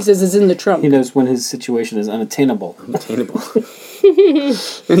 He says it's in the trunk. He knows when his situation is unattainable. Unattainable.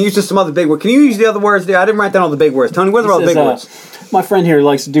 And he uses some other big words. Can you use the other words there? I didn't write down all the big words. Tony, what are all the big words? My friend here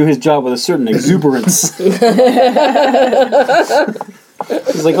likes to do his job with a certain exuberance. He's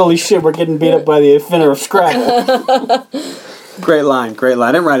like, holy shit, we're getting beat up by the inventor of scrap. Great line, great line.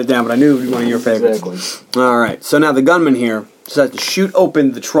 I didn't write it down, but I knew it would be one of your favorites. Exactly. All right, so now the gunman here decides to shoot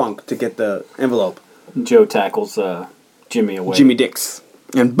open the trunk to get the envelope. Joe tackles Jimmy away. Jimmy Dix.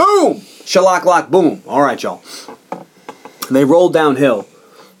 And boom! Shalak lock, boom. All right, y'all. They roll downhill,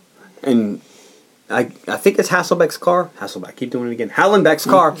 and I think it's Hasselbeck's car. Hasselbeck, keep doing it again. Hallenbeck's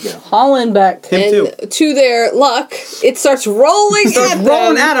car. Yeah. Hollenbeck. Him and too. To their luck, it starts rolling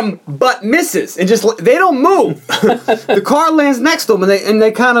at them, but misses. And just, they don't move. The car lands next to them, and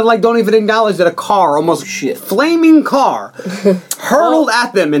they kind of like don't even acknowledge that a car, almost flaming car, hurtled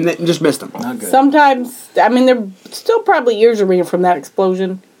at them and just missed them. Not good. Sometimes, I mean, they're still probably ears are ringing from that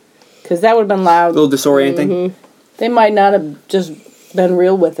explosion, because that would have been loud. A little disorienting. Mm-hmm. They might not have just been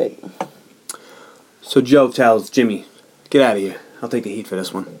real with it. So Joe tells Jimmy, get out of here. I'll take the heat for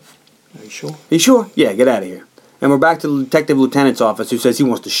this one. Are you sure? Are you sure? Yeah, get out of here. And we're back to the detective lieutenant's office who says he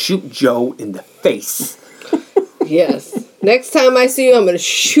wants to shoot Joe in the face. Yes. Next time I see you, I'm going to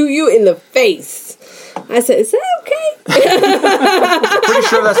shoot you in the face. I said, is that okay? Pretty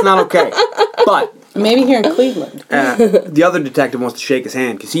sure that's not okay. But maybe here in Cleveland. The other detective wants to shake his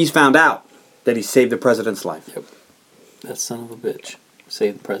hand because he's found out that he saved the president's life. Yep. That son of a bitch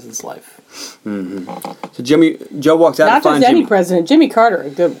saved the president's life. Mm-hmm. So Joe walks out and finds Jimmy. Not just any president, Jimmy Carter, a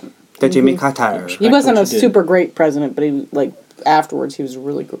good one. That Jimmy Carter. He wasn't a super great president, but he afterwards he was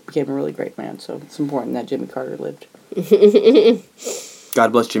became a really great man. So it's important that Jimmy Carter lived.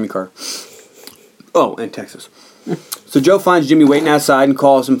 God bless Jimmy Carter. Oh, and Texas. So Joe finds Jimmy waiting outside and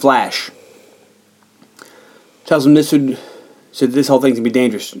calls him Flash. Tells him this whole thing's gonna be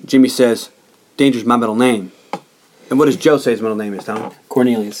dangerous. Jimmy says, "Danger's my middle name." And what does Joe say his middle name is, Tom?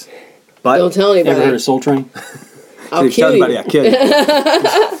 Cornelius. But don't tell anybody. Ever heard of Soul Train? I'll kill you. I kid.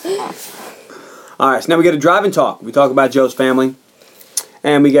 All right, so now we get a drive and talk. We talk about Joe's family,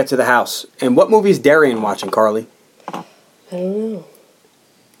 and we get to the house. And what movie is Darian watching, Carly? I don't know.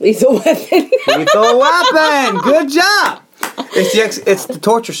 Lethal Weapon. Lethal Weapon. Good job. It's the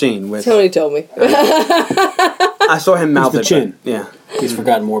torture scene with. Tony told me. I saw him mouth the chin. Yeah. He's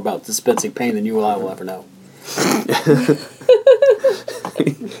forgotten more about dispensing pain than you or I will ever know.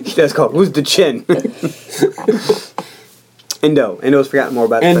 That's called Who's the Chin? Endo. Endo's forgotten more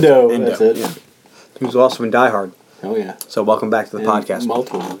about Endo. That's it. Yeah. He was also in Die Hard. Oh, yeah. So welcome back to the podcast.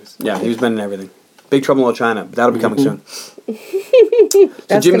 Multiple movies. Yeah, he was been in everything. Big Trouble in Little China, but that'll be coming soon.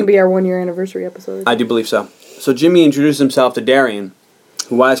 That's going to be our 1-year anniversary episode. I do believe so. So Jimmy introduced himself to Darian,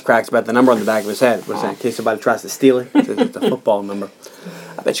 who wisecracks about the number on the back of his head. What's that? In case somebody tries to steal it. It's a football number.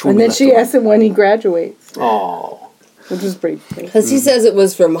 I bet you won't. And then she asks him when he graduates. Oh. Which is pretty funny. Because he says it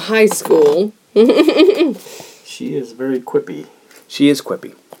was from high school. She is very quippy. She is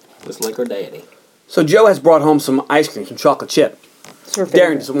quippy. Just like her daddy. So Joe has brought home some ice cream, some chocolate chip. It's her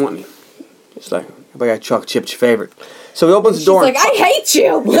Darian favorite. doesn't want any. She's like, if I got chocolate chip, it's your favorite. So he opens the door She's like, I hate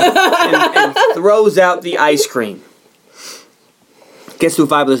you! and throws out the ice cream. Gets to a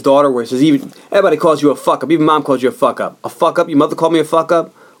fight with his daughter where he says, even everybody calls you a fuck up. Even mom calls you a fuck up. A fuck up? Your mother called me a fuck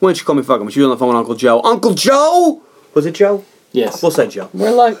up? When did she call me a fuck up? When she was on the phone with Uncle Joe. Uncle Joe? Was it Joe? Yes. We'll say Joe.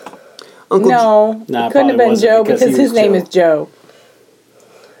 We're like, Uncle no, Nah, it couldn't have been Joe because his name is Joe.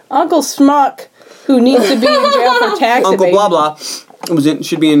 Uncle Smuck, who needs to be in jail for tax Uncle evasion. blah blah.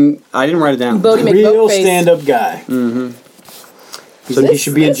 Should be in. I didn't write it down. Bodie Real McBoatface. stand-up guy. Mm-hmm. So he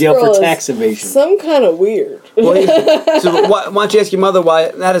should be in This jail girl for is tax evasion. Some kind of weird. Well, so why don't you ask your mother why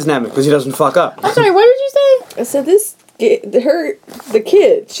that doesn't happen? Because he doesn't fuck up. I'm sorry, what did you say? I said the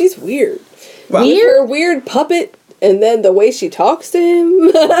kid, she's weird. Well, With her weird puppet, and then the way she talks to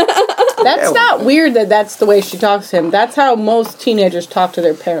him. That's not weird that's the way she talks to him. That's how most teenagers talk to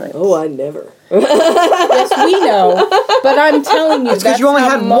their parents. Oh, I never. Yes, we know. But I'm telling you, It's because you only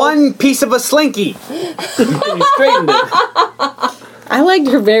had one piece of a slinky. You straightened it. I liked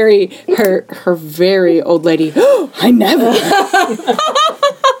her very old lady. I never.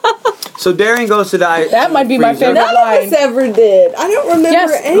 So Darian goes to die. That might be my favorite None of line. us ever did. I don't remember Yes.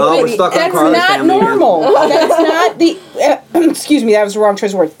 Oh, we're anybody. stuck on That's Carly's not family again. normal. That's not the. Excuse me, that was the wrong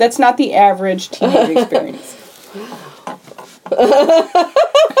choice of words. That's not the average teenage experience.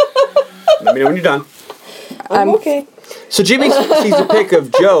 Let me know when you're done. I'm okay. So Jimmy sees a pic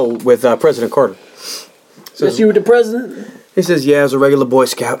of Joe with President Carter. Is you with the president? He says, yeah, as a regular Boy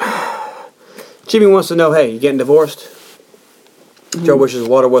Scout. Jimmy wants to know, hey, you getting divorced? Joe wishes the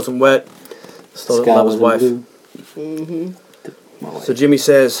water wasn't wet. Still doesn't love his wife. Mm-hmm. So Jimmy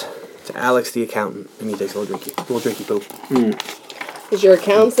says to Alex, the accountant, and he takes a little drinky poop. Is your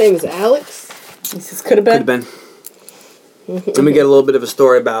accountant's name is Alex? He says, could have been. Could have been. Then we get a little bit of a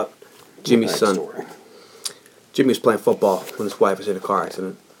story about Jimmy's son. Story. Jimmy was playing football when his wife was in a car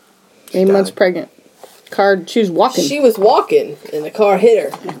accident. 8 months pregnant. She was walking. She was walking, and the car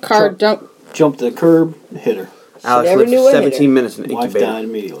hit her. Jumped the curb, hit her. Alex never lived knew for what hit 17 her. minutes in the Wife incubator. died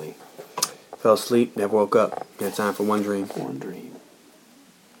immediately. Fell asleep, never woke up. Had time for one dream. One dream.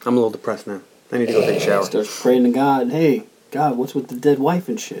 I'm a little depressed now. I need to go take a shower. Starts praying to God. Hey, God, what's with the dead wife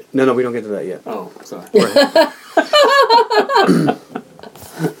and shit? No, we don't get to that yet. Oh, sorry.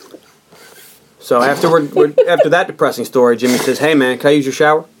 So after that depressing story, Jimmy says, hey man, can I use your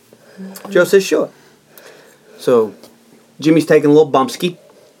shower? Joe says, sure. So Jimmy's taking a little bumpski.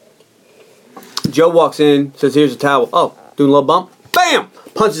 Joe walks in, says, here's a towel. Oh, doing a little bump. Bam!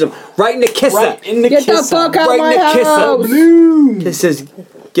 Punches him right in the kisser. Right in the Get the kisser. fuck out Right of my in the house. kisser. He says,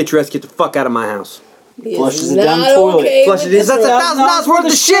 get dressed, get the fuck out of my house. Flushes it down the toilet. Okay Flushes it. That's $1,000 worth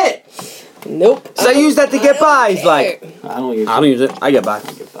of shit. Nope. So I use that to get by. He's like, I don't use I don't use it. I get by.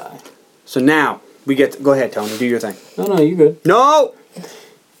 it. Get by. So now we get to, go ahead, Tony, do your thing. No, you good. No.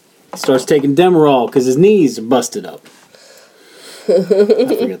 He starts taking Demerol because his knees are busted up. I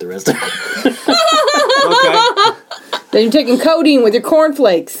forget the rest of it. Okay. Then you're taking codeine with your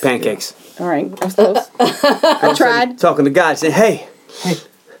cornflakes. Pancakes. All right, I was close. I tried. Talking to God, saying, hey,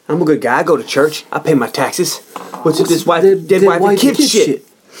 I'm a good guy. I go to church. I pay my taxes. What's with this wife, dead wife and kid shit?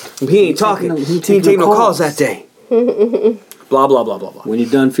 He ain't talking. He ain't taking no calls that day. Blah, blah, blah, blah, blah. When you're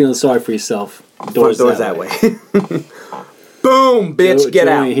done feeling sorry for yourself, doors that way. Boom, bitch, get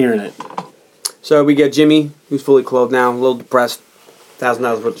Joe out. ain't hearing it. So we get Jimmy, who's fully clothed now, a little depressed.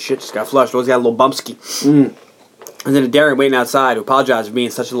 $1,000 worth of shit just got flushed. Always got a little bumpski. And then Darren waiting outside who apologized for being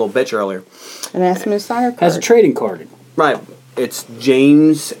such a little bitch earlier. And asked him to sign her card. Has a trading card. Right. It's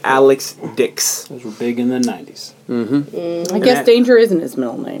James Alex Dix. Those were big in the 90s. I guess Danger isn't his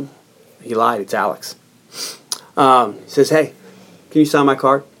middle name. He lied. It's Alex. He says, hey, can you sign my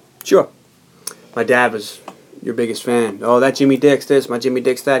card? Sure. My dad was your biggest fan. Oh, that Jimmy Dix this, my Jimmy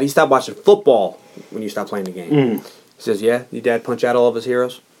Dix that. He stopped watching football when you stopped playing the game. He says, yeah, your dad punch out all of his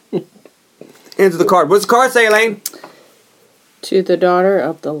heroes? Hands the card. What's the card say, Elaine? To the daughter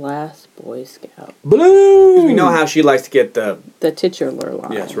of the last Boy Scout. Blue! Because we know how she likes to get the titular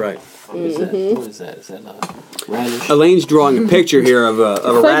line. Yes, right. What is that? Is that radish? Elaine's drawing a picture here of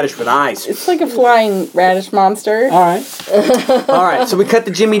a radish with eyes. It's like a flying radish monster. All right. All right, so we cut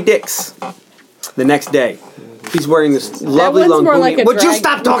to Jimmy Dix the next day. He's wearing this lovely long like Would you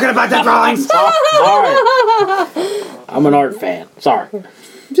stop talking about that drawings? All right. I'm an art fan. Sorry.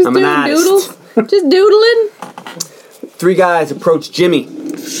 Just I'm an artist. Just doodling. 3 guys approach Jimmy.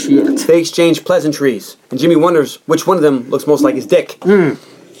 Shit. They exchange pleasantries, and Jimmy wonders which one of them looks most like his dick.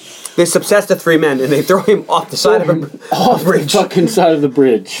 They subsess the 3 men, and they throw him off the side of a bridge. The fucking side of the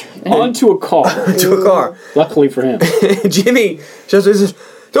bridge. Onto a car. To a car. Luckily for him. Jimmy just says,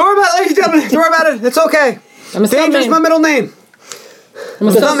 "Don't worry about it, ladies and gentlemen. Don't worry about it. It's okay. I'm a Danger's my middle name. I'm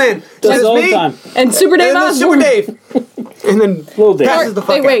a stuntman. Does all the me time. And Super Dave and then Super Osborne. Dave. And then Little Dave. passes the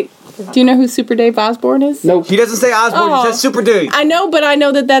fuck out. Wait. Do you know who Super Dave Osborne is? Nope. He doesn't say Osborne. He says Super Dave. I know, but I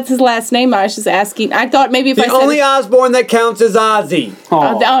know that that's his last name. I was just asking. I thought maybe if I The said only Osborne that counts is Ozzy.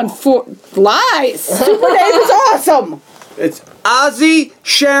 lies. Super Dave is awesome. It's Ozzy,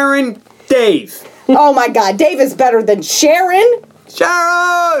 Sharon, Dave. Oh my God, Dave is better than Sharon.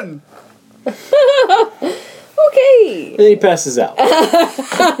 Sharon! Okay. Then he passes out.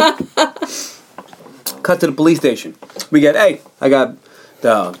 Cut to the police station. We get, hey, I got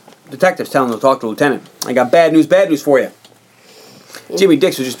the detectives telling them to talk to the lieutenant. I got bad news for you. Jimmy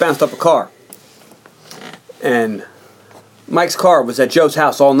Dix was just bounced up a car. And Mike's car was at Joe's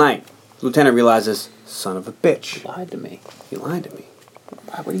house all night. The lieutenant realizes, son of a bitch. Lied to me. He lied to me.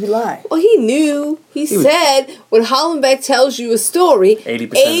 Why would he lie? Well, he knew. He said when Hollenbeck tells you a story,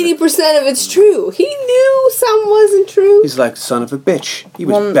 80% of it's true. He knew some wasn't true. He's like, son of a bitch. He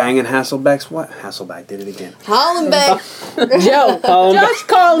was banging Hasselbeck's what? Hasselbeck did it again. Hollenbeck. Joe. Just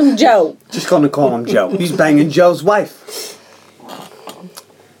call him Joe. Just gonna call him Joe. He's banging Joe's wife.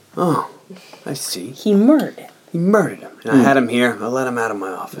 Oh, I see. He murdered him. He murdered him. And I had him here. I let him out of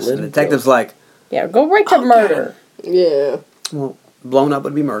my office. And the detective's like, Yeah, go right to murder. Yeah. well, blown up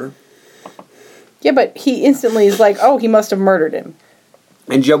would be murder. Yeah, but he instantly is like, oh, he must have murdered him.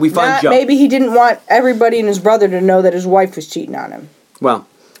 And Joe, we find Joe. Maybe he didn't want everybody and his brother to know that his wife was cheating on him. Well,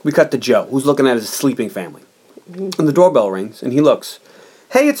 we cut to Joe, who's looking at his sleeping family. And the doorbell rings, and he looks.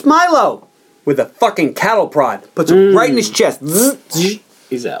 Hey, it's Milo! With a fucking cattle prod. Puts it right in his chest.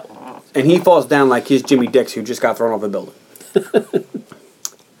 He's out. And he falls down like his Jimmy Dix, who just got thrown off a building.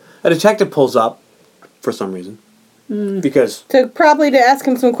 A detective pulls up, for some reason. Because... Probably to ask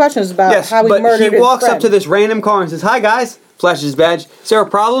him some questions about how he murdered his friend. He walks up to this random car and says, hi, guys. Flashes his badge. Is there a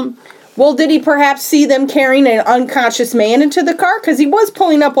problem? Well, did he perhaps see them carrying an unconscious man into the car? Because he was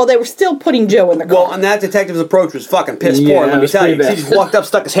pulling up while they were still putting Joe in the car. Well, and that detective's approach was fucking piss poor, let me tell you. He just walked up,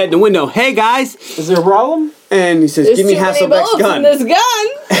 stuck his head in the window. Hey, guys. Is there a problem? And he says, give me Hasselbeck's gun. This gun.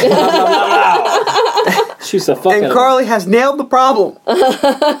 Shoots the fuck out of him. And Carly has nailed the problem.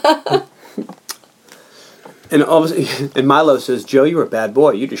 And Milo says, Joe, you were a bad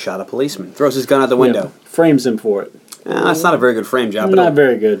boy. You just shot a policeman. Throws his gun out the window. Yeah, frames him for it. That's not a very good frame job. Not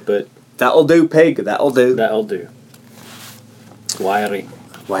very good, but... That'll do, Pig. That'll do. That'll do. Wiry.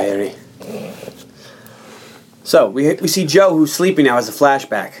 So, we see Joe, who's sleeping now, as a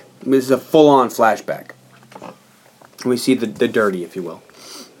flashback. This is a full-on flashback. We see the dirty, if you will.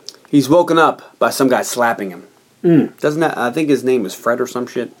 He's woken up by some guy slapping him. Doesn't that... I think his name is Fred or some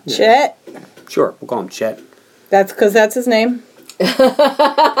shit. Chet? Sure, we'll call him Chet. That's because that's his name? It's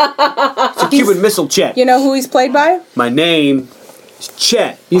a Cuban Missile Chet. You know who he's played by? My name is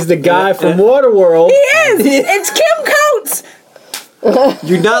Chet. He's the guy from Waterworld. He is! It's Kim Coates!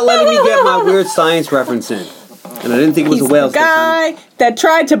 You're not letting me get my weird science reference in. And I didn't think it was He's a whale the guy that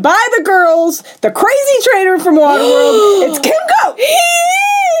tried to buy the girls, the crazy trader from Waterworld. It's Kim Coates!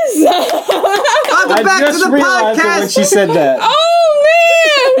 He is! Welcome back to the podcast! When she said that. Oh, man!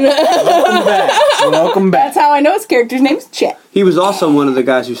 Welcome back. That's how I know his character's name is Chet. He was also one of the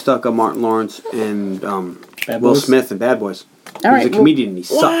guys who stuck up Martin Lawrence and Will Smith in Bad Boys. He was a comedian and he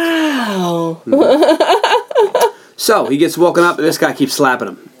sucked. Wow. So, he gets woken up and this guy keeps slapping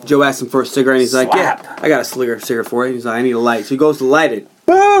him. Joe asks him for a cigarette and he's like, yeah, I got a cigarette for you. He's like, I need a light. So he goes to light it.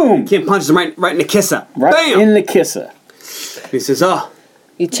 Boom! Kim punches him right in the kisser. Right Bam! in the kisser. He says, oh.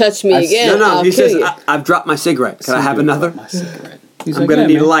 You touch me again, I'll he kill says, you. I've dropped my cigarette. Can I have another? My cigarette. I'm going to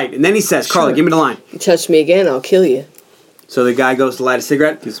need a light. And then he says, Carly, give me the line. You touch me again, I'll kill you. So the guy goes to light a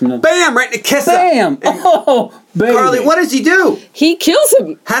cigarette. Bam! Right in the kisser. Bam! Oh, baby. Carly, what does he do? He kills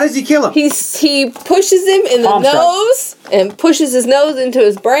him. How does he kill him? He pushes him in the nose and pushes his nose into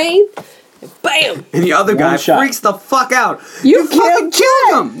his brain Bam! And the other guy freaks the fuck out. You fucking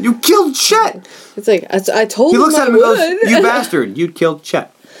killed him! You killed Chet! It's like, I told him He looks at him would. and goes, you bastard, you killed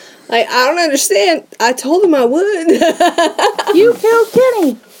Chet. Like, I don't understand. I told him I would. You killed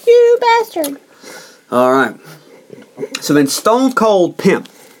Kenny. You bastard. All right. So then Stone Cold Pimp,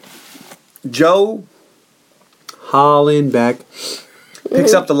 Joe Hollenbeck,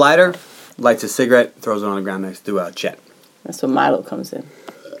 picks up the lighter, lights a cigarette, throws it on the ground next to Chet. That's when Milo comes in.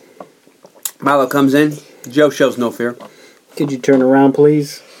 Milo comes in. Joe shows no fear. Could you turn around,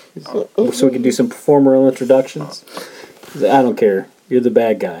 please? So we can do some performer introductions? I don't care. You're the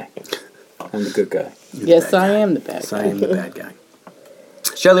bad guy. I'm the good guy. Yes, I am the bad guy. I am the bad guy.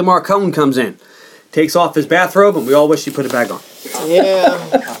 Shelley Marcone comes in, takes off his bathrobe, and we all wish he put it back on. Yeah.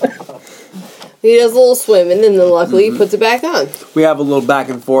 He does a little swimming, and then luckily he puts it back on. We have a little back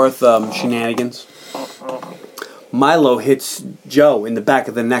and forth shenanigans. Milo hits Joe in the back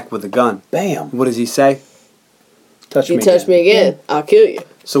of the neck with a gun. Bam. What does he say? Touch You touch me again, I'll kill you.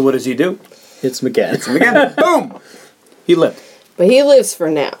 So what does he do? Hits him again. Hits him again. Boom! He lived. But he lives for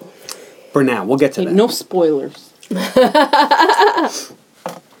now. For now. We'll get to that. No spoilers.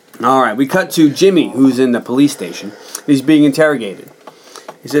 All right. We cut to Jimmy, who's in the police station. He's being interrogated.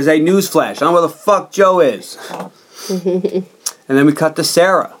 He says, hey, newsflash, I don't know where the fuck Joe is. And then we cut to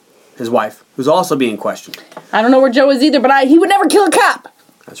Sarah, his wife, who's also being questioned. I don't know where Joe is either, but he would never kill a cop.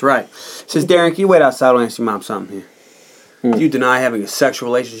 That's right. Says, Darren, can you wait outside? I'll ask your mom something here. Do you deny having a sexual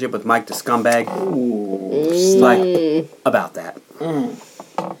relationship with Mike the scumbag? Ooh. Like, about that.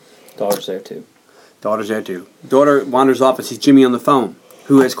 Daughter's there too. Daughter's there too. Daughter wanders off and sees Jimmy on the phone,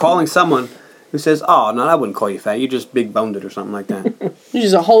 who is calling someone who says, oh, no, I wouldn't call you fat. You just big boned it or something like that. You're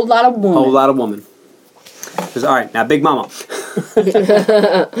just a whole lot of woman. Whole lot of woman. Says, all right, now Big Mama. I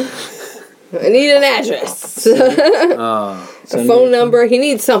need an address. A phone number. He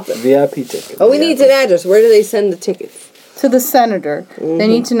needs something. VIP ticket. Oh, he needs an address. Where do they send the tickets? To the senator. Mm-hmm. They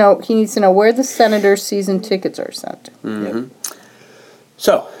need to know. He needs to know where the senator's season tickets are sent. Mm-hmm. Yep.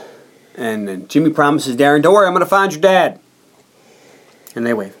 So, and then Jimmy promises Darren, don't worry, I'm going to find your dad. And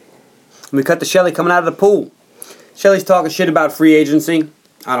they wave. And we cut to Shelley coming out of the pool. Shelley's talking shit about free agency.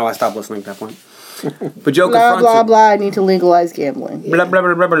 I don't know, I stopped listening at that point. But Joe confronts blah, him. blah, I need to legalize gambling. Blah, blah,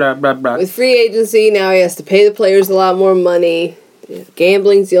 blah, blah, blah, blah, blah. With free agency, now he has to pay the players a lot more money.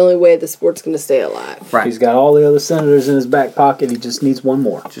 Gambling's the only way the sport's going to stay alive. Right. He's got all the other senators in his back pocket. He just needs one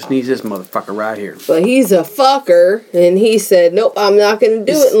more. Just needs this motherfucker right here. But he's a fucker, and he said, nope, I'm not going to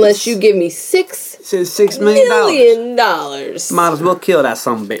do it unless you give me $6 million. Might as well kill that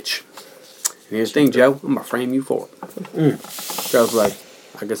son of a bitch. And here's the thing, Joe. I'm going to frame you for it. Joe's like,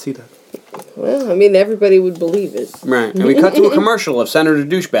 I can see that. Well, I mean, everybody would believe it. Right. And we cut to a commercial of Senator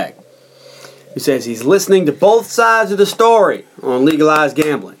Douchebag. He says he's listening to both sides of the story on legalized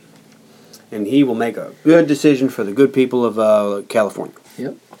gambling. And he will make a good decision for the good people of California.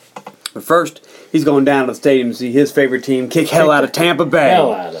 Yep. But first, he's going down to the stadium to see his favorite team kick hell out of Tampa Bay.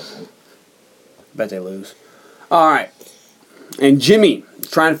 Hell out of them. Bet they lose. All right. And Jimmy is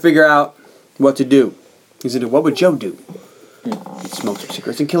trying to figure out what to do. He said, what would Joe do? He'd smoke some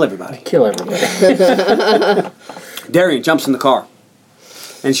cigarettes and kill everybody. Kill everybody. Darian jumps in the car.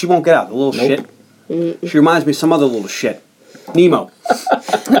 And she won't get out. The little shit. She reminds me of some other little shit. Nemo.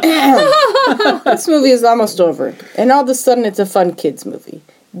 This movie is almost over. And all of a sudden it's a fun kids movie.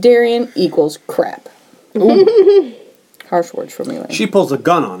 Darian equals crap. Harsh words from Elaine. She pulls a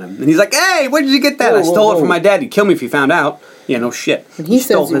gun on him. And he's like, hey, where did you get that? I stole it from my dad. He'd kill me if he found out. Yeah, no shit. And he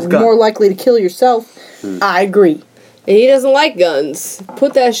says you're more likely to kill yourself. I agree. And he doesn't like guns.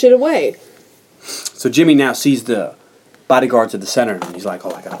 Put that shit away. So Jimmy now sees the bodyguards of the senator, and he's like,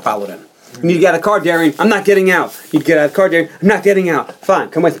 oh, I gotta follow them. You need to get out of the car, Darian. I'm not getting out. You need to get out of the car, Darian. I'm not getting out. Fine,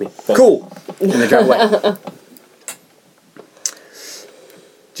 come with me. Cool. And they drive away.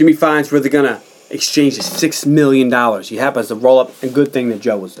 Jimmy finds where they're gonna exchange his $6 million. He happens to roll up, and good thing that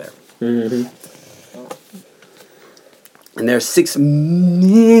Joe was there. Mm-hmm. And there's $6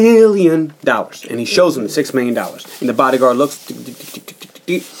 million. And he shows him the $6 million. And the bodyguard looks,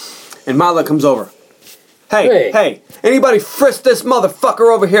 and Milo comes over. Hey, anybody frisk this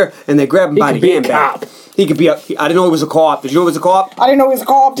motherfucker over here? And they grab him by the handbag. He could be a... I didn't know he was a co-op. Did you know he was a co-op? I didn't know he was a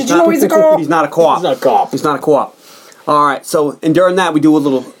co-op. Did you know he's a co-op? He's not a co-op. He's not a co-op. He's not a co-op. All right, so, and during that, we do a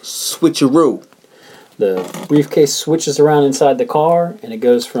little switcheroo. The briefcase switches around inside the car, and it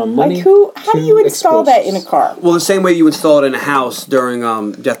goes from money to how do you install that in a car? Well, the same way you install it in a house during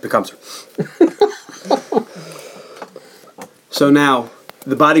Death Becomes Her. So now,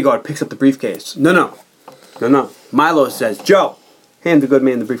 the bodyguard picks up the briefcase. No. Milo says, Joe, hand the good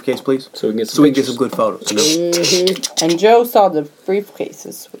man the briefcase, please. So we can get some good photos. And Joe saw the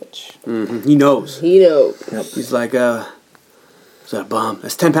briefcases switch. He knows. He knows. Yep. He's like, is that a bomb?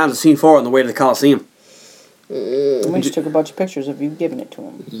 That's 10 pounds of C4 on the way to the Coliseum. We just took a bunch of pictures of you giving it to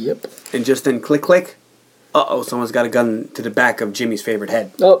him. Yep. And just then, click, click. Uh-oh, someone's got a gun to the back of Jimmy's favorite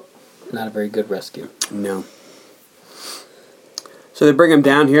head. Oh, not a very good rescue. No. So they bring him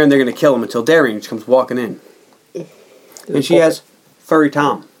down here, and they're going to kill him until Darian comes walking in. And she has Furry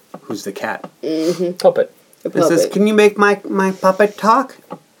Tom, who's the cat. Puppet. And says, can you make my puppet talk?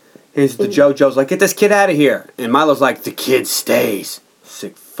 And it's to Joe. Joe's like, get this kid out of here. And Milo's like, the kid stays.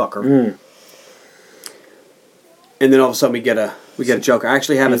 Sick fucker. And then all of a sudden we get a joke. I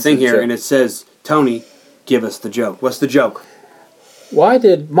actually have a thing here, and it says, Tony, give us the joke. What's the joke? Why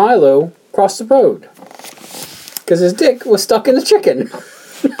did Milo cross the road? Because his dick was stuck in the chicken.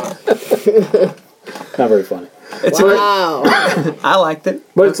 Not very funny. Wow. I liked it.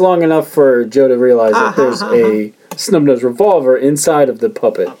 But it's long enough for Joe to realize that there's a snub-nosed revolver inside of the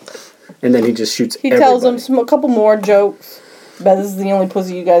puppet. And then he just shoots tells him a couple more jokes. But this is the only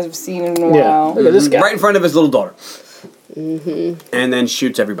pussy you guys have seen in a while. Look at this guy. Right in front of his little daughter. And then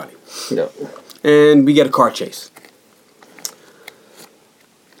shoots everybody. Yep. And we get a car chase.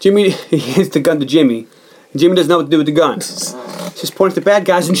 Jimmy, he hands the gun to Jimmy. Jimmy doesn't know what to do with the gun. Just point at the bad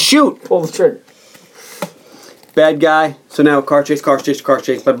guys and shoot. Pull the trigger. Bad guy. So now car chase. Bullets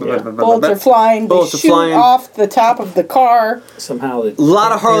are flying. Bullets are flying off the top of the car. Somehow. A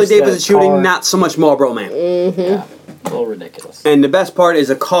lot of Harley Davidson shooting, not so much Marlboro Man. Yeah. A little ridiculous. And the best part is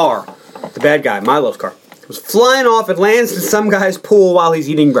a car, the bad guy, Milo's car, was flying off. It lands in some guy's pool while he's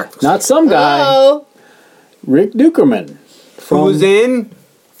eating breakfast. Not some guy. Oh. Rick Dukerman. Who's in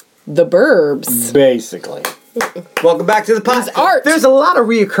The Burbs. Basically. Welcome back to the podcast. Art. There's a lot of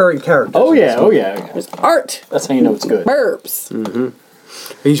reoccurring characters. Oh yeah. There's Art. That's how you know it's good. Burbs.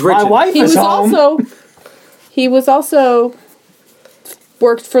 He's rich. My wife is home. He was also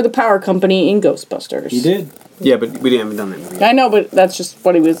worked for the power company in Ghostbusters. He did. Yeah, but we haven't done that movie. I know, but that's just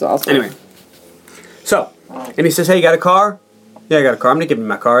what he was also. Anyway. So, and he says, hey, you got a car? Yeah, I got a car. I'm going to give him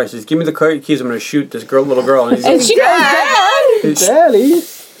my car. He says, give me the car keys. I'm going to shoot this little girl. And, and she goes, Dad! Daddy.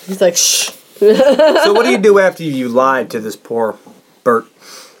 He's like, shh. So what do you do after you lied to this poor Bert?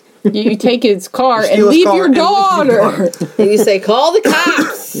 You take his car and leave your daughter. And you say, call the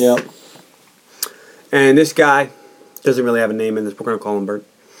cops. Yep. And this guy doesn't really have a name in this. We're going to call him Bert.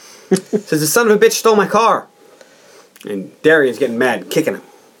 Says, the son of a bitch stole my car. And Darian's getting mad, kicking him.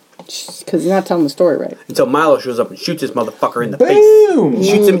 Because he's not telling the story right. Until Milo shows up and shoots this motherfucker in the Boom! face.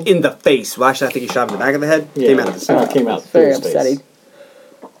 Shoots him in the face. Well, actually, I think he shot him in the back of the head. Yeah. Came out of the side. Came out. Very upsetting.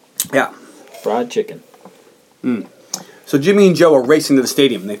 Yeah. Fried chicken. So Jimmy and Joe are racing to the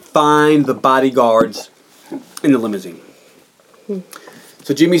stadium. They find the bodyguards in the limousine.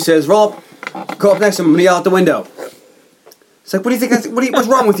 So Jimmy says, roll up. Go up next to him. I'm going to yell out the window. It's like, what do you think? What's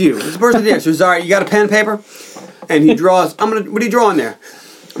wrong with you? This person there. So he's all right. You got a pen and paper? And he draws. What are you drawing there?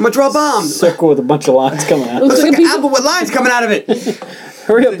 I'm gonna draw a bomb. Circle with a bunch of lines coming out. Looks like an apple with lines coming out of it.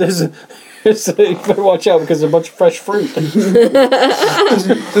 Hurry up! You better watch out because there's a bunch of fresh fruit.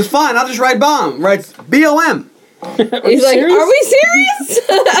 It's fine. I'll just write bomb. Writes BOM. He's like, are we serious?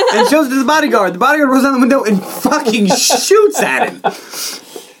 And shows it to the bodyguard. The bodyguard goes down the window and fucking shoots at him.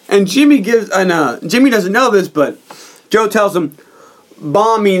 And Jimmy Jimmy doesn't know this, but Joe tells him,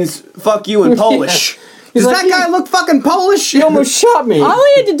 bomb means fuck you in Polish. Does like, that guy look fucking Polish? He almost shot me. All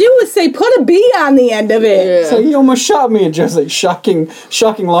he had to do was say, put a B on the end of it. Yeah. So he almost shot me, and Joe's like, shocking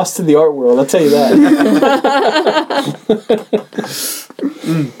loss to the art world, I'll tell you that.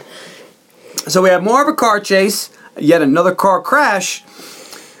 So we have more of a car chase, yet another car crash,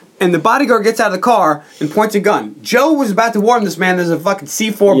 and the bodyguard gets out of the car and points a gun. Joe was about to warn this man there's a fucking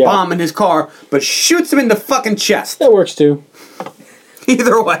C4 bomb in his car, but shoots him in the fucking chest. That works too.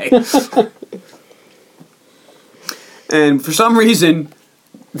 Either way. And for some reason,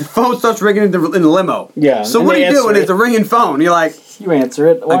 the phone starts ringing in the limo. Yeah. So what do you do when it's a ringing phone? You're like, you answer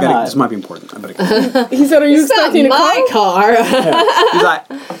it. Why not? This might be important. I better get it. He said, are you expecting my car? He's like,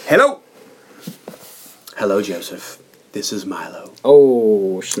 hello. Hello, Joseph. This is Milo.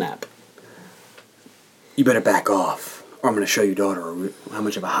 Oh, snap. You better back off, or I'm going to show your daughter how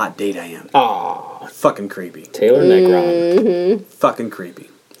much of a hot date I am. Ah. Fucking creepy. Taylor Negron. Fucking creepy.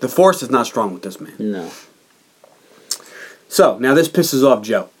 The force is not strong with this man. No. So, now this pisses off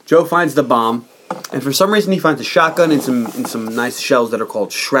Joe. Joe finds the bomb, and for some reason he finds a shotgun and some nice shells that are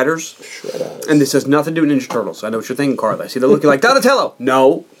called shredders. Shredders. And this has nothing to do with Ninja Turtles. I know what you're thinking, Carla. I see they're looking like Donatello.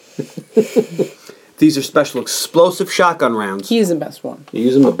 No. These are special explosive shotgun rounds. He's the best one. You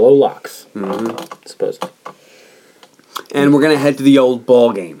use them to blow locks. Supposedly. and we're going to head to the old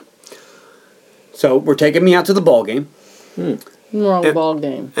ball game. So we're taking me out to the ball game. Wrong ball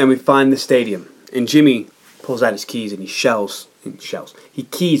game. And we find the stadium. And Jimmy pulls out his keys and he He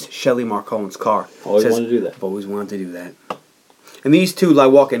keys Shelly Marcolin's car. Always wanted to do that. I've always wanted to do that. And these two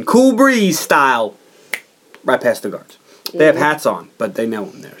walk in cool breeze style right past the guards. They have hats on, but they know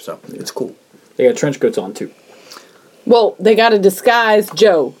him there, so it's cool. They got trench coats on, too. Well, they got to disguise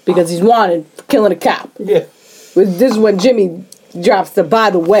Joe because he's wanted for killing a cop. Yeah. This is when Jimmy drops the by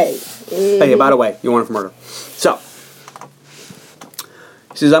the way. Hey, by the way, you're wanted for murder. So,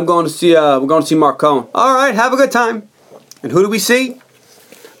 he says, we're going to see Marcone. All right, have a good time. And who do we see?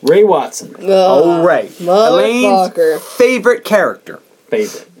 Ray Watson. Ray. Elaine's favorite character.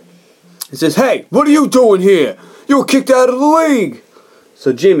 Favorite. He says, hey, what are you doing here? You were kicked out of the league.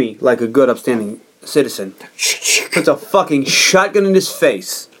 So Jimmy, like a good upstanding citizen, puts a fucking shotgun in his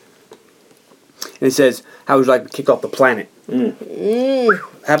face. And he says, how would you like to be kicked off the planet?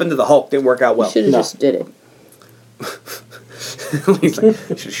 Happened to the Hulk. Didn't work out well. You should have just did it. He's like,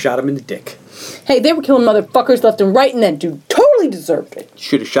 should have shot him in the dick. Hey, they were killing motherfuckers left and right, and that dude totally deserved it.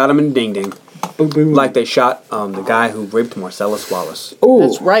 Should have shot him in the ding-ding. Boom, boom. Like they shot the guy who raped Marcellus Wallace. Ooh.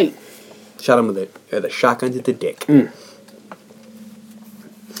 That's right. Shot him with a shotgun to the dick.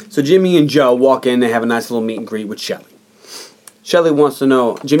 So Jimmy and Joe walk in. They have a nice little meet and greet with Shelly. Jimmy wants to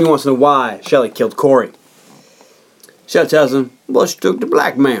know why Shelly killed Corey. Shelly tells him, well, she took the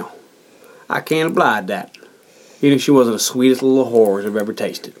blackmail. I can't oblige that. Even if she wasn't the sweetest little whore I've ever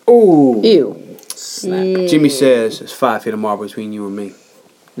tasted. Ooh. Ew. Snap. Jimmy says, there's 5 feet of marble between you and me.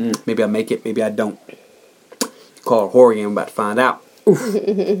 Maybe I make it, maybe I don't. Call her whore again, I'm about to find out.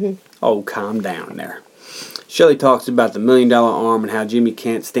 Oh, calm down there. Shelly talks about the $1 million arm and how Jimmy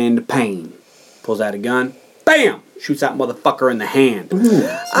can't stand the pain. Pulls out a gun. Bam! Shoots that motherfucker in the hand.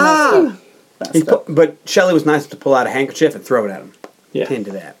 But Shelly was nice to pull out a handkerchief and throw it at him. Yeah. Pinned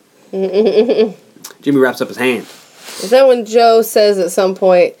to that. Jimmy wraps up his hand. Is that when Joe says at some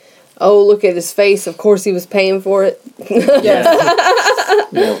point, oh, look at his face, of course he was paying for it?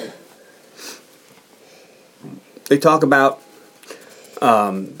 Yeah. They talk about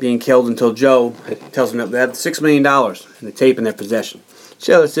being killed until Joe tells them that they have $6 million in the tape in their possession.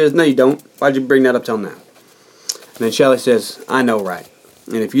 Shelly says, no you don't. Why'd you bring that up till now? And then Shelly says, I know right.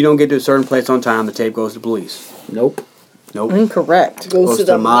 And if you don't get to a certain place on time, the tape goes to police. Nope. Incorrect. Goes to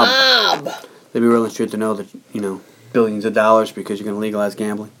the mob. They'd be real interested to know that, billions of dollars because you're going to legalize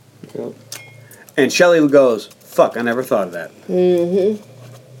gambling. Yep. And Shelly goes, fuck, I never thought of that.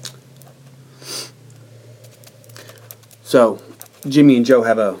 So, Jimmy and Joe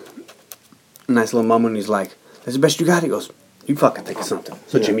have a nice little moment and he's like, that's the best you got? He goes, you fucking think of something.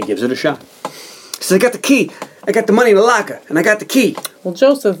 So Jimmy gives it a shot. He says, I got the key. I got the money in the locker. And I got the key. Well,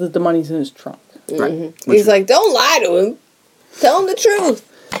 Joe says that the money's in his trunk. Right. He's like, don't lie to him. Tell him the truth.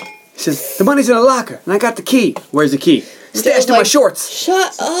 He says, the money's in the locker. And I got the key. Where's the key? Stashed in my shorts.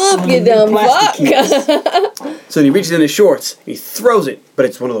 Shut up, you dumb fuck. So he reaches in his shorts. He throws it. But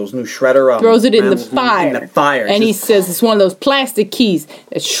it's one of those new shredder. Throws it in the fire. In the fire. And he says it's one of those plastic keys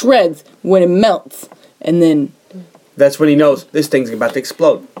that shreds when it melts. And then... That's when he knows this thing's about to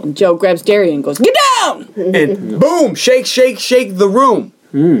explode. And Joe grabs Darian and goes, get down! And boom! Shake, shake, shake the room.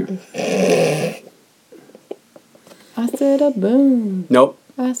 I said a boom. Nope.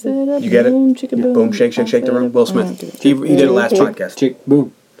 I said a You get it? boom, chicka boom. Boom, shake, shake, shake the room. Will Smith. He did it last podcast. Chick,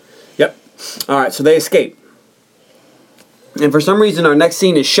 boom. Yep. Alright, so they escape. And for some reason, our next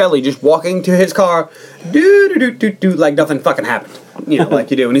scene is Shelly just walking to his car, like nothing fucking happened.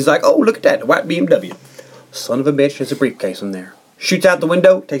 Like you do. And he's like, oh, look at that, the white BMW. Son of a bitch, there's a briefcase in there. Shoots out the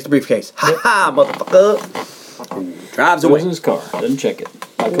window, takes the briefcase. Ha ha, motherfucker. And drives away. Goes in his car. Doesn't check it.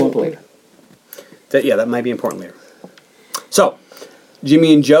 Might come up later. That might be important later. So,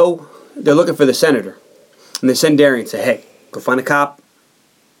 Jimmy and Joe, they're looking for the senator. And they send Darian and say, hey, go find a cop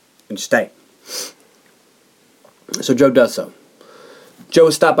and stay. So Joe does so. Joe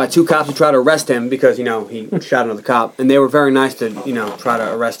was stopped by 2 cops who tried to arrest him because, he shot another cop. And they were very nice to, try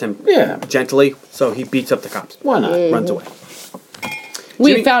to arrest him gently. So he beats up the cops. Why not? Runs away.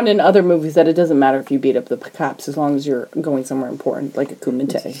 We found in other movies that it doesn't matter if you beat up the cops as long as you're going somewhere important, like a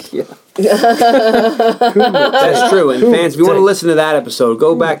Kumite. Yeah. That's true. And fans, if you want to listen to that episode,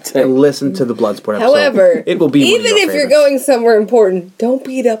 go back and listen to the Bloodsport episode. However, it will be even one of your if you're favorites. going somewhere important, don't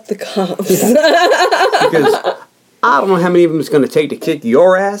beat up the cops. Because I don't know how many of them it's going to take to kick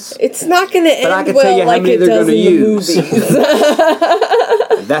your ass. It's not going to end I can well tell you how like many it they're does gonna in the use. movies.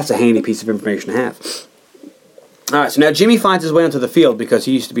 That's a handy piece of information to have. Alright, so now Jimmy finds his way onto the field because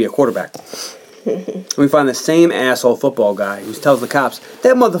he used to be a quarterback. And we find the same asshole football guy who tells the cops,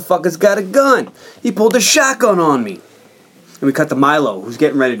 that motherfucker's got a gun. He pulled a shotgun on me. And we cut to Milo, who's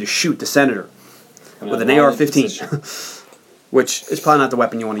getting ready to shoot the senator with an AR-15. Which is probably not the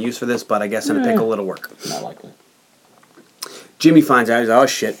weapon you want to use for this, but I guess in a pickle it'll work. Not likely. Jimmy finds out, he's like, oh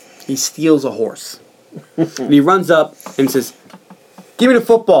shit. He steals a horse. And he runs up and says, give me the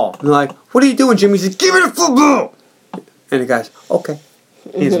football. And they're like, what are you doing, Jimmy? He says, give me the football. And the guy's, okay.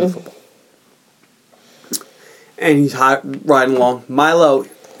 Here's the football. And he's riding along. Milo,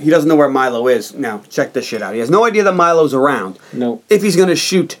 he doesn't know where Milo is. Now, check this shit out. He has no idea that Milo's around. No. If he's going to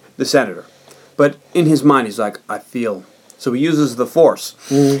shoot the senator. But in his mind, he's like, I feel... So he uses the force.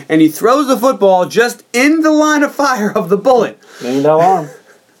 And he throws the football just in the line of fire of the bullet. $1 million arm.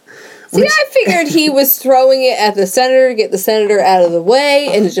 See, I figured he was throwing it at the senator to get the senator out of the way,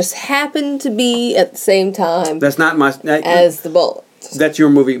 and it just happened to be at the same time That's not my... as the bullet. That's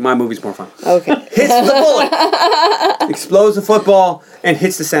your movie. My movie's more fun. Okay. Hits the bullet. Explodes the football and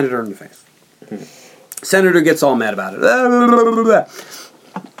hits the senator in the face. Senator gets all mad about it.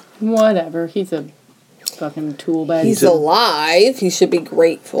 Whatever. He's a fucking tool bag. He's alive. He should be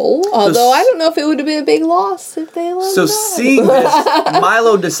grateful. Although I don't know if it would have been a big loss if they let him die. Seeing this,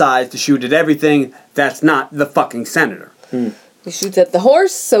 Milo decides to shoot at everything that's not the fucking senator. He shoots at the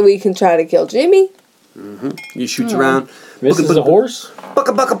horse so we can try to kill Jimmy. He shoots around. Misses a horse?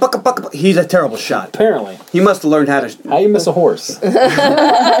 Bucka, bucka, bucka, bucka. He's a terrible shot. Apparently. He must have learned how to... How you miss a horse?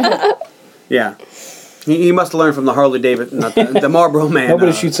 Yeah. He must have learned from the Harley Davidson, the Marlboro Man.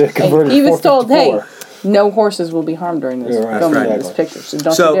 Nobody shoots a converted He was told, 454. hey, no horses will be harmed during this filming right. of this picture. So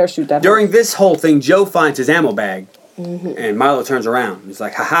don't you dare shoot that during horse. this whole thing, Joe finds his ammo bag, and Milo turns around. He's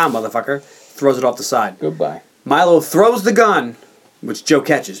like, haha, motherfucker. Throws it off the side. Goodbye. Milo throws the gun, which Joe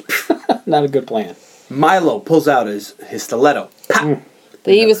catches. Not a good plan. Milo pulls out his stiletto. Pow!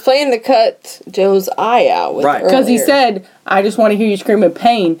 But he was planning to cut Joe's eye out with Right. Because he said, I just want to hear you scream in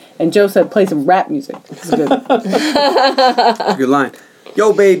pain. And Joe said, play some rap music. It's good. Good line.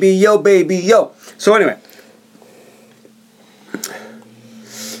 Yo, baby, yo, baby, yo. So anyway.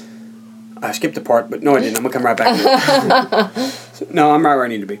 I skipped a part, but no, I didn't. I'm going to come right back to it. No, I'm right where I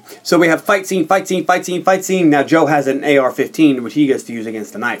need to be. So we have fight scene. Now Joe has an AR-15, which he gets to use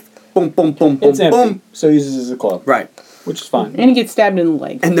against the knife. Boom, boom, boom, boom, It's empty, boom. so he uses it as a club. Right. Which is fine. And he gets stabbed in the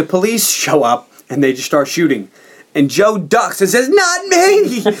leg. And the police show up, and they just start shooting. And Joe ducks and says, not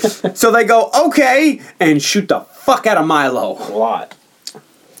me! So they go, okay, and shoot the fuck out of Milo. A lot.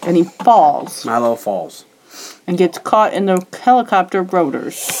 And he falls. Milo falls. And gets caught in the helicopter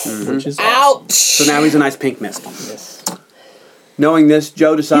rotors. Which is ouch. So now he's a nice pink mist. Yes. Knowing this,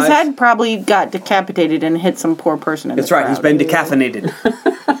 Joe decides... His head probably got decapitated and hit some poor person in the That's right, crowd. he's been decaffeinated.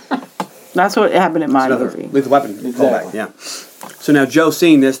 That's what happened in my Another movie. lethal weapon. Exactly. Callback, yeah. So now Joe,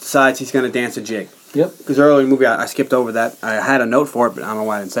 seeing this, decides he's going to dance a jig. Yep. Because earlier in the movie, I skipped over that. I had a note for it, but I don't know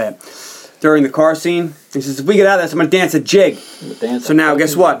why I didn't say it. During the car scene, he says, if we get out of this, I'm going to dance a jig. So now,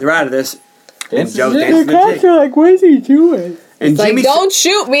 guess what? They're out of this. And Joe's dancing a jig. like, what is he doing? And Like, Jimmy don't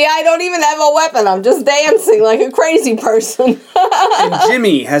shoot me. I don't even have a weapon. I'm just dancing like a crazy person. And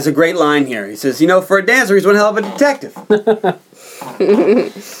Jimmy has a great line here. He says, you know, for a dancer, he's one hell of a detective.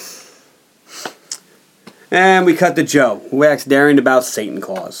 And we cut to Joe, who acts daring about Satan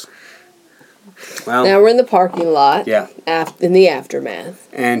Claus. Well, Now we're in the parking lot. Yeah. In the aftermath.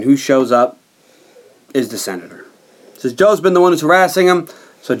 And who shows up is the senator. Says Joe's been the one who's harassing him.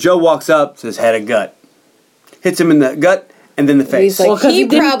 So Joe walks up, says head of gut. Hits him in the gut and then the face. He's like, Well, 'cause he he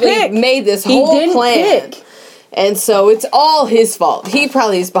didn't probably pick. made this He whole didn't plan. pick. And so it's all his fault. He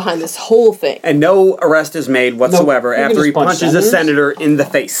probably is behind this whole thing. And no arrest is made whatsoever No, you can after he just punch punches the senators. senator in the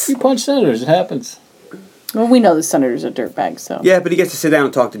face. You punch senators, it happens. Well, we know the senator's a dirtbag, so. Yeah, but he gets to sit down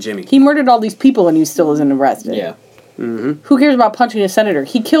and talk to Jimmy. He murdered all these people and he still isn't arrested. Yeah. Who cares about punching a senator?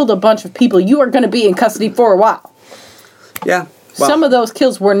 He killed a bunch of people. You are going to be in custody for a while. Yeah. Well, Some of those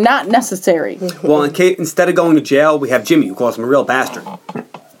kills were not necessary. well, instead of going to jail, we have Jimmy, who calls him a real bastard.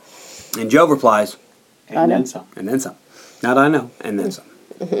 And Joe replies, I know. And then some. and then some. Not I know, and then some.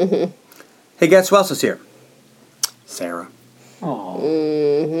 Hey, guess who else is here? Sarah.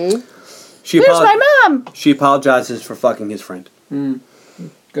 Oh. She Where's my mom? She apologizes for fucking his friend.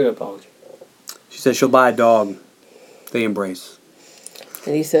 Good apology. She says she'll buy a dog. They embrace.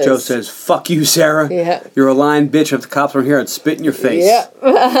 And he says, Joe says, fuck you, Sarah. Yeah. You're a lying bitch. If the cops were here, I'd spit in your face.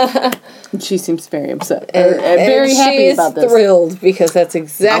 yeah. And she seems very upset. And Very happy she is about this. thrilled because that's I don't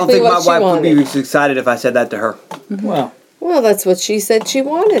exactly think my what she wife would wanted. be as excited if I said that to her. Well, Well, that's what she said she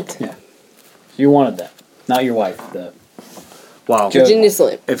wanted. yeah. You wanted that. Not your wife. The Wow. Joe. Virginia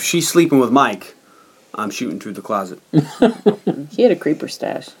Slim. If she's sleeping with Mike, I'm shooting through the closet. He had a creeper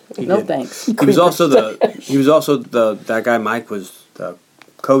stash. No did. thanks. He was also that guy Mike was the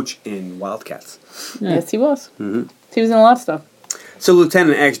coach in Wildcats. Yes, he was. He was in a lot of stuff. So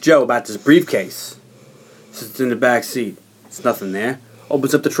Lieutenant asks Joe about this briefcase. Sits in the back seat. There's nothing there.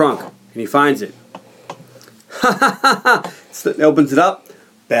 Opens up the trunk, and he finds it. Opens it up.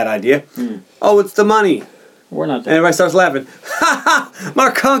 Bad idea. Oh, it's the money. We're not And everybody starts laughing.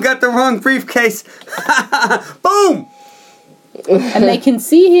 Marcone got the wrong briefcase. Boom! And they can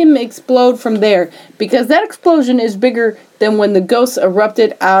see him explode from there, because that explosion is bigger than when the ghosts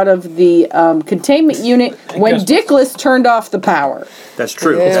erupted out of the containment unit when Dickless turned off the power. That's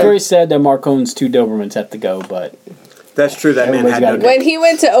true. It's very sad that Marcone's 2 Dobermans have to go, but... That's true. That man had no... When he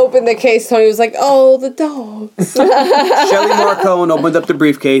went to open the case, Tony was like, "Oh, the dogs." Shelley Marcone opened up the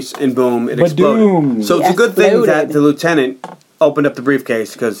briefcase, and boom, it exploded. Ba-doom. So it's a good thing that the lieutenant opened up the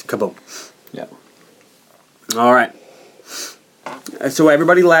briefcase, because kaboom. Yeah. All right. So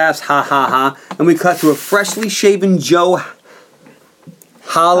everybody laughs, ha ha ha, and we cut to a freshly shaven Joe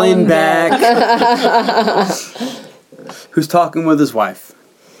Hollenbeck, who's talking with his wife.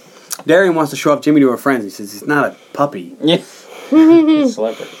 Darian wants to show off Jimmy to her friends. He says he's not a puppy. Yeah.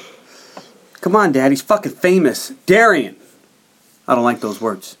 Celebrity. Come on, Dad, he's fucking famous. Darian. I don't like those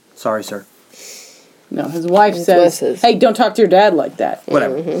words. Sorry, sir. No, his wife says, "Hey, don't talk to your dad like that."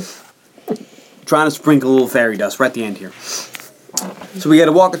 Whatever. Trying to sprinkle a little fairy dust right at the end here. So we got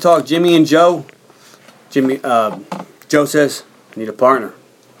a walk and talk, Jimmy and Joe. Joe says, "I need a partner."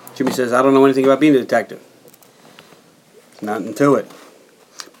 Jimmy says, "I don't know anything about being a detective." Nothing to it.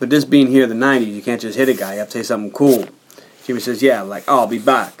 But this being here in the 90s, you can't just hit a guy. You have to say something cool. Jimmy says, "Yeah, like, oh, I'll be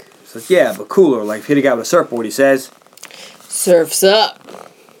back." He says, "Yeah, but cooler. Like, hit a guy with a surfboard," he says. Surf's up.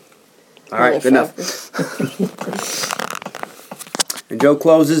 All right, good enough. And Joe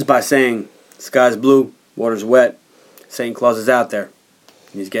closes by saying, "Sky's blue, water's wet. Satan Claus is out there.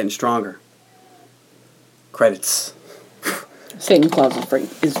 And he's getting stronger." Credits. Satan Claus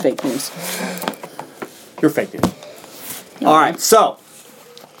is fake news. You're fake news. All right, so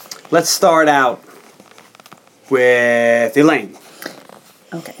let's start out with Elaine.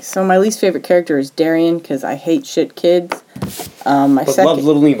 Okay, so my least favorite character is Darian, because I hate shit kids. But loves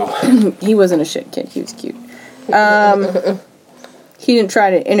Little Nemo. He wasn't a shit kid. He was cute. He didn't try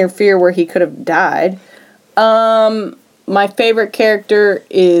to interfere where he could have died. My favorite character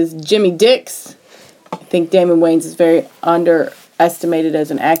is Jimmy Dix. I think Damon Wayans is very underestimated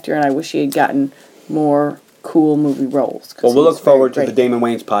as an actor, and I wish he had gotten more cool movie roles. Well, we'll look forward to the Damon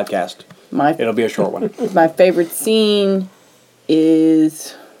Wayans podcast. It'll be a short one. My favorite scene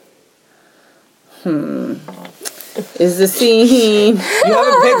is... Is the scene... You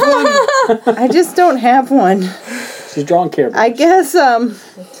haven't picked one? I just don't have one. She's drawing characters. I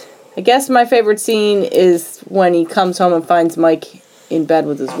guess my favorite scene is when he comes home and finds Mike in bed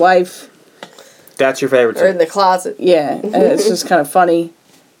with his wife. That's your favorite scene? Or in the closet. Yeah, and it's just kind of funny.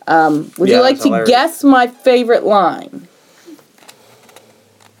 Would you like to guess my favorite line?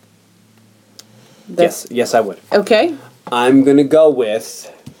 Yes, I would. Okay. I'm going to go with...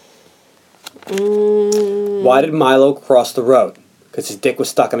 Why did Milo cross the road? Because his dick was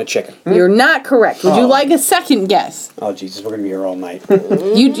stuck on a chicken. You're not correct. Would you like a second guess? Oh, Jesus, we're going to be here all night.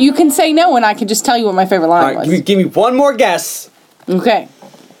 You can say no, and I can just tell you what my favorite line was. Give me one more guess. Okay.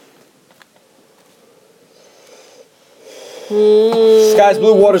 Sky's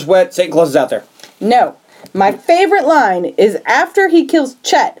blue, water's wet, Satan Claus is out there. No. My favorite line is after he kills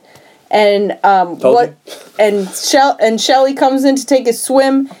Chet, and Shelley comes in to take a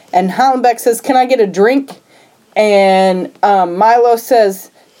swim, and Hollenbeck says, "Can I get a drink?" And Milo says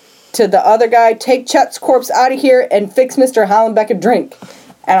to the other guy, "Take Chet's corpse out of here and fix Mr. Hollenbeck a drink."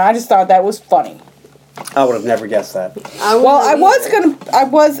 And I just thought that was funny. I would have never guessed that.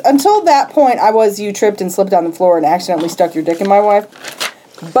 Until that point, you tripped and slipped on the floor and accidentally stuck your dick in my wife.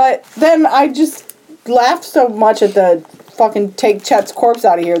 But then I just laughed so much at the fucking take Chet's corpse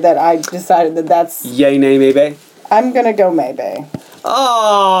out of here that I decided that's... Yay, nay, maybe? I'm gonna go maybe.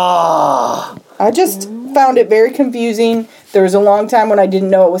 Oh! I just found it very confusing. There was a long time when I didn't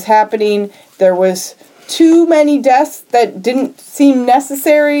know what was happening. There was too many deaths that didn't seem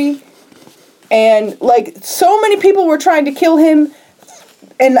necessary. And, so many people were trying to kill him.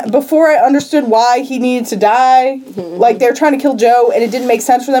 And before I understood why he needed to die, they were trying to kill Joe, and it didn't make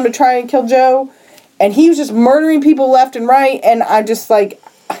sense for them to try and kill Joe. And he was just murdering people left and right, and I just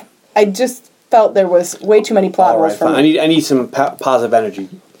felt there was way too many plot holes for me. I need some positive energy.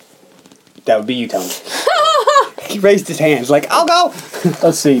 That would be you, Tony. He raised his hands I'll go.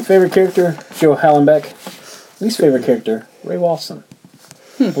 Let's see. Favorite character, Joe Hollenbeck. Least favorite character, Ray Walston.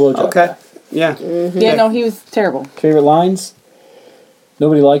 Blowjob guy. Yeah. Mm-hmm. Yeah, no, he was terrible. Favorite lines?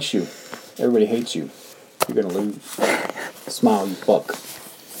 Nobody likes you. Everybody hates you. You're gonna lose. Smile, you fuck.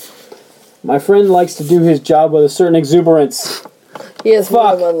 My friend likes to do his job with a certain exuberance. He has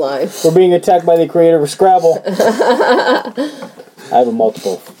more than one line. We're being attacked by the creator of Scrabble. I have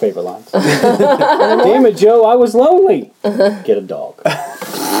multiple favorite lines. Damn it, Joe, I was lonely. Get a dog.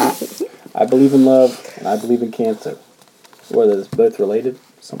 I believe in love, and I believe in cancer. Whether it's both related,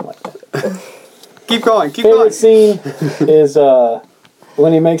 something like that. Keep going, Favorite scene is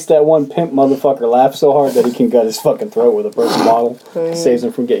when he makes that one pimp motherfucker laugh so hard that he can gut his fucking throat with a broken bottle. Saves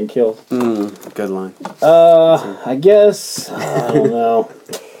him from getting killed. Good line. I guess, I don't know.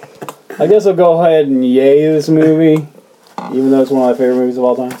 I guess I'll go ahead and yay this movie. Even though it's one of my favorite movies of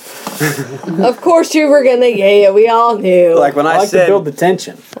all time. Of course you were gonna yay it. We all knew. Like when I said to build the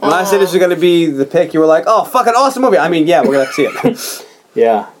tension. When I said this was gonna be the pick, you were like, "Oh, fucking awesome movie!" I mean, yeah, we're gonna see it.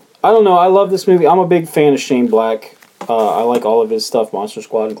 Yeah, I don't know. I love this movie. I'm a big fan of Shane Black. I like all of his stuff, Monster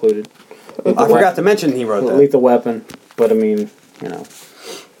Squad included. I forgot to mention he wrote that. Lethal Weapon, but I mean, you know,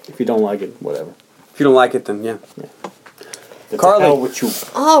 if you don't like it, whatever. If you don't like it, then yeah. Carly, with you.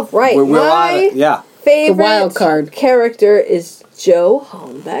 All right, yeah. Favorite wild card character is Joe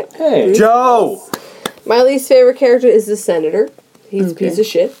Hollenbeck. Hey, Joe. My least favorite character is the senator. He's a piece of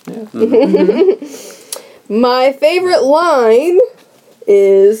shit. Yeah. My favorite line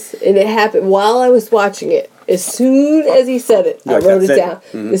is, and it happened while I was watching it. As soon as he said it, I wrote it down.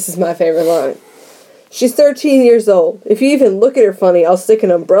 This is my favorite line. She's 13 years old. If you even look at her funny, I'll stick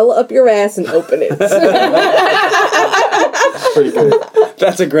an umbrella up your ass and open it. pretty good.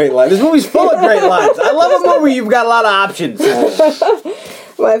 That's a great line. This movie's full of great lines. I love a movie where you've got a lot of options.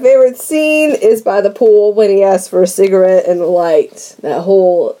 My favorite scene is by the pool when he asks for a cigarette and the light. That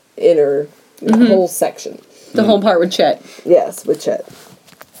whole whole section. The whole part with Chet. Yes, with Chet.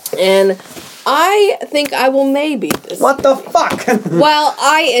 And I think I will maybe this. What the fuck? While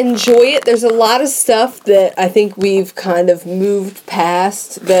I enjoy it, there's a lot of stuff that I think we've kind of moved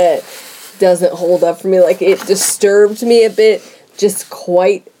past that doesn't hold up for me. Like, it disturbed me a bit just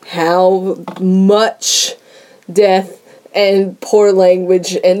quite how much death and poor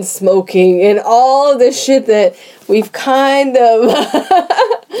language and smoking and all of the shit that we've kind of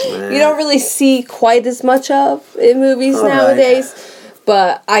you don't really see quite as much of in movies nowadays.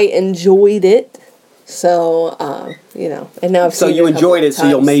 But I enjoyed it, so and now I've seen it. So you enjoyed it, so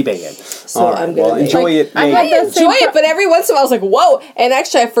you'll maybe it. So I'm gonna enjoy it. I enjoy it, but every once in a while I was like, "Whoa!" And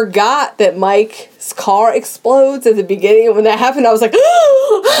actually, I forgot that Mike's car explodes at the beginning, and when that happened, I was like,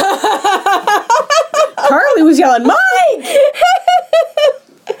 Carly was yelling, "Mike!"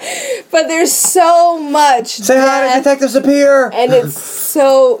 But there's so much. Say hi to Detective Sapir. And it's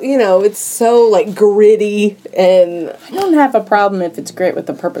so, it's so, like, gritty and... I don't have a problem if it's great with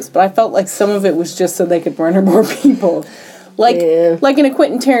a purpose, but I felt like some of it was just so they could murder more people. Like in a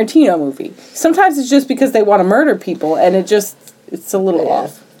Quentin Tarantino movie. Sometimes it's just because they want to murder people, and it's a little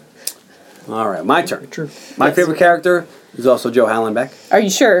off. All right, my turn. My favorite character is also Joe Hallenbeck. Are you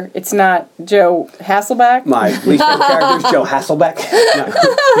sure it's not Joe Hasselbeck? My least favorite character is Joe Hasselbeck. No.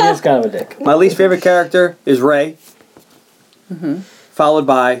 He is kind of a dick. My least favorite character is Ray. Followed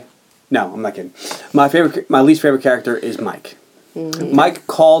by... No, I'm not kidding. My least favorite character is Mike. Mike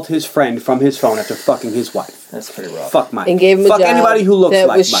called his friend from his phone after fucking his wife. That's pretty rough. Fuck Mike. And gave him a job anybody who looks that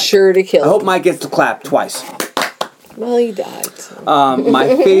like was Mike. Sure to kill him. I hope Mike gets to clap twice. Well, he died. So.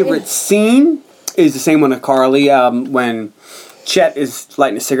 My favorite scene is the same one as Carly. When Chet is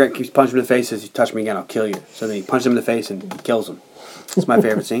lighting a cigarette, keeps punching him in the face, says, "You touch me again, I'll kill you." So then he punches him in the face and he kills him. It's my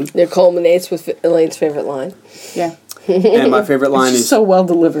favorite scene. It culminates with Elaine's favorite line. Yeah. And my favorite line is... so well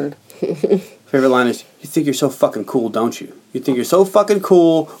delivered. Favorite line is, "You think you're so fucking cool, don't you? You think you're so fucking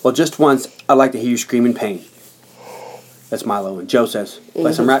cool? Well, just once, I'd like to hear you scream in pain." That's Milo. And Joe says,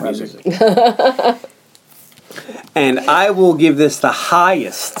 "Play some rap music." And I will give this the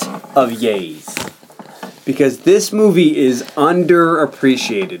highest of yays. Because this movie is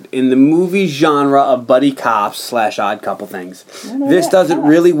underappreciated in the movie genre of buddy cops / odd couple things. This does it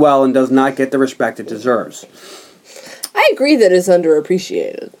really well and does not get the respect it deserves. I agree that it's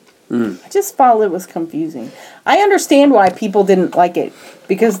underappreciated. I just felt it was confusing. I understand why people didn't like it.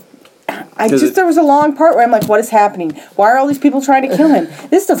 Because there was a long part where I'm like, what is happening? Why are all these people trying to kill him?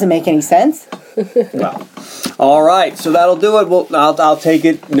 This doesn't make any sense. Well, all right, so that'll do it. Well, I'll take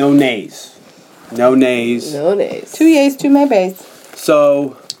it. No nays. No nays. No nays. 2 yays, 2 maybe's.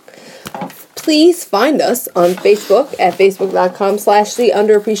 So... Please find us on Facebook at facebook.com/The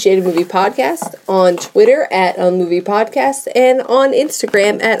Underappreciated Movie Podcast, on Twitter at Unmovie Podcast, and on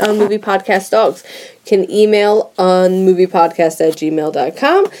Instagram at Unmovie Podcast Dogs. You can email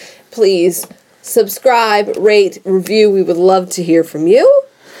unmoviepodcast@gmail.com. Please subscribe, rate, review. We would love to hear from you.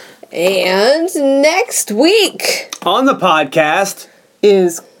 And next week on the podcast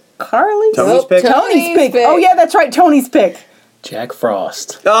is Carly? Tony's pick? Tony's pick. Oh, yeah, that's right. Tony's pick. Jack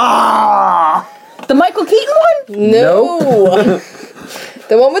Frost. Ah! The Michael Keaton one? No.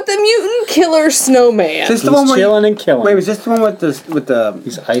 The one with the mutant killer snowman. Is this He's the one where chilling and killing. Wait, is this the one with the?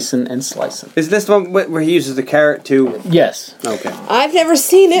 He's icing and slicing. Is this the one where he uses the carrot to? Yes. Okay. I've never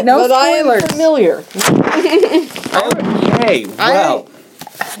seen it, No but I am spoilers. familiar. Okay. Well.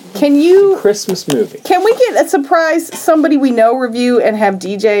 Can you... Christmas movie. Can we get a surprise somebody we know review and have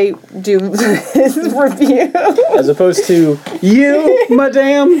DJ do his review? As opposed to you,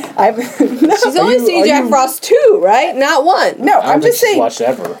 madame. She's only seen Jack Frost 2, right? Not 1. No, I I'm don't think just she's saying. watched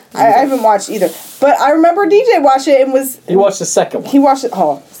ever. I haven't watched either. But I remember DJ watched it and was... He watched the second one. He watched it...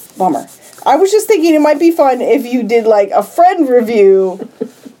 Oh, bummer. I was just thinking it might be fun if you did like a friend review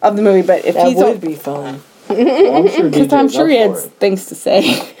of the movie, but if That he's... would be fun. Well, Because I'm sure he has things to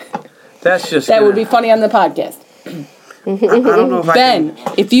say. That's just. That would be funny on the podcast. I don't know if Ben,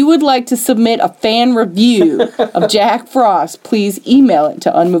 if you would like to submit a fan review of Jack Frost, please email it to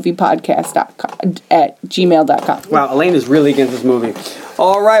unmoviepodcast@gmail.com. Wow, Elaine is really against this movie.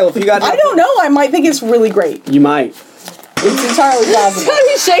 All right, well, if you got. I don't know. I might think it's really great. You might. It's entirely possible.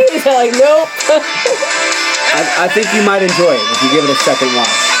 He's shaking his head like, nope. I think you might enjoy it if you give it a second watch.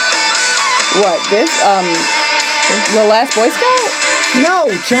 What, this? The Last Boy Scout? No,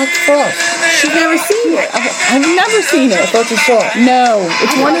 Jack Frost. She's never seen it. I've never seen it. I thought you saw it. No,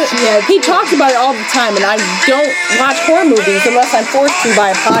 it's one of he talks about it all the time, and I don't watch horror movies unless I'm forced to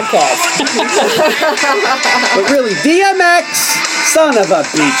by a podcast. But really, DMX, son of a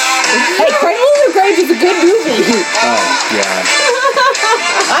bitch. Hey, Cradle of the Grave is a good movie. Oh, yeah.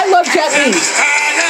 I love Jet Li.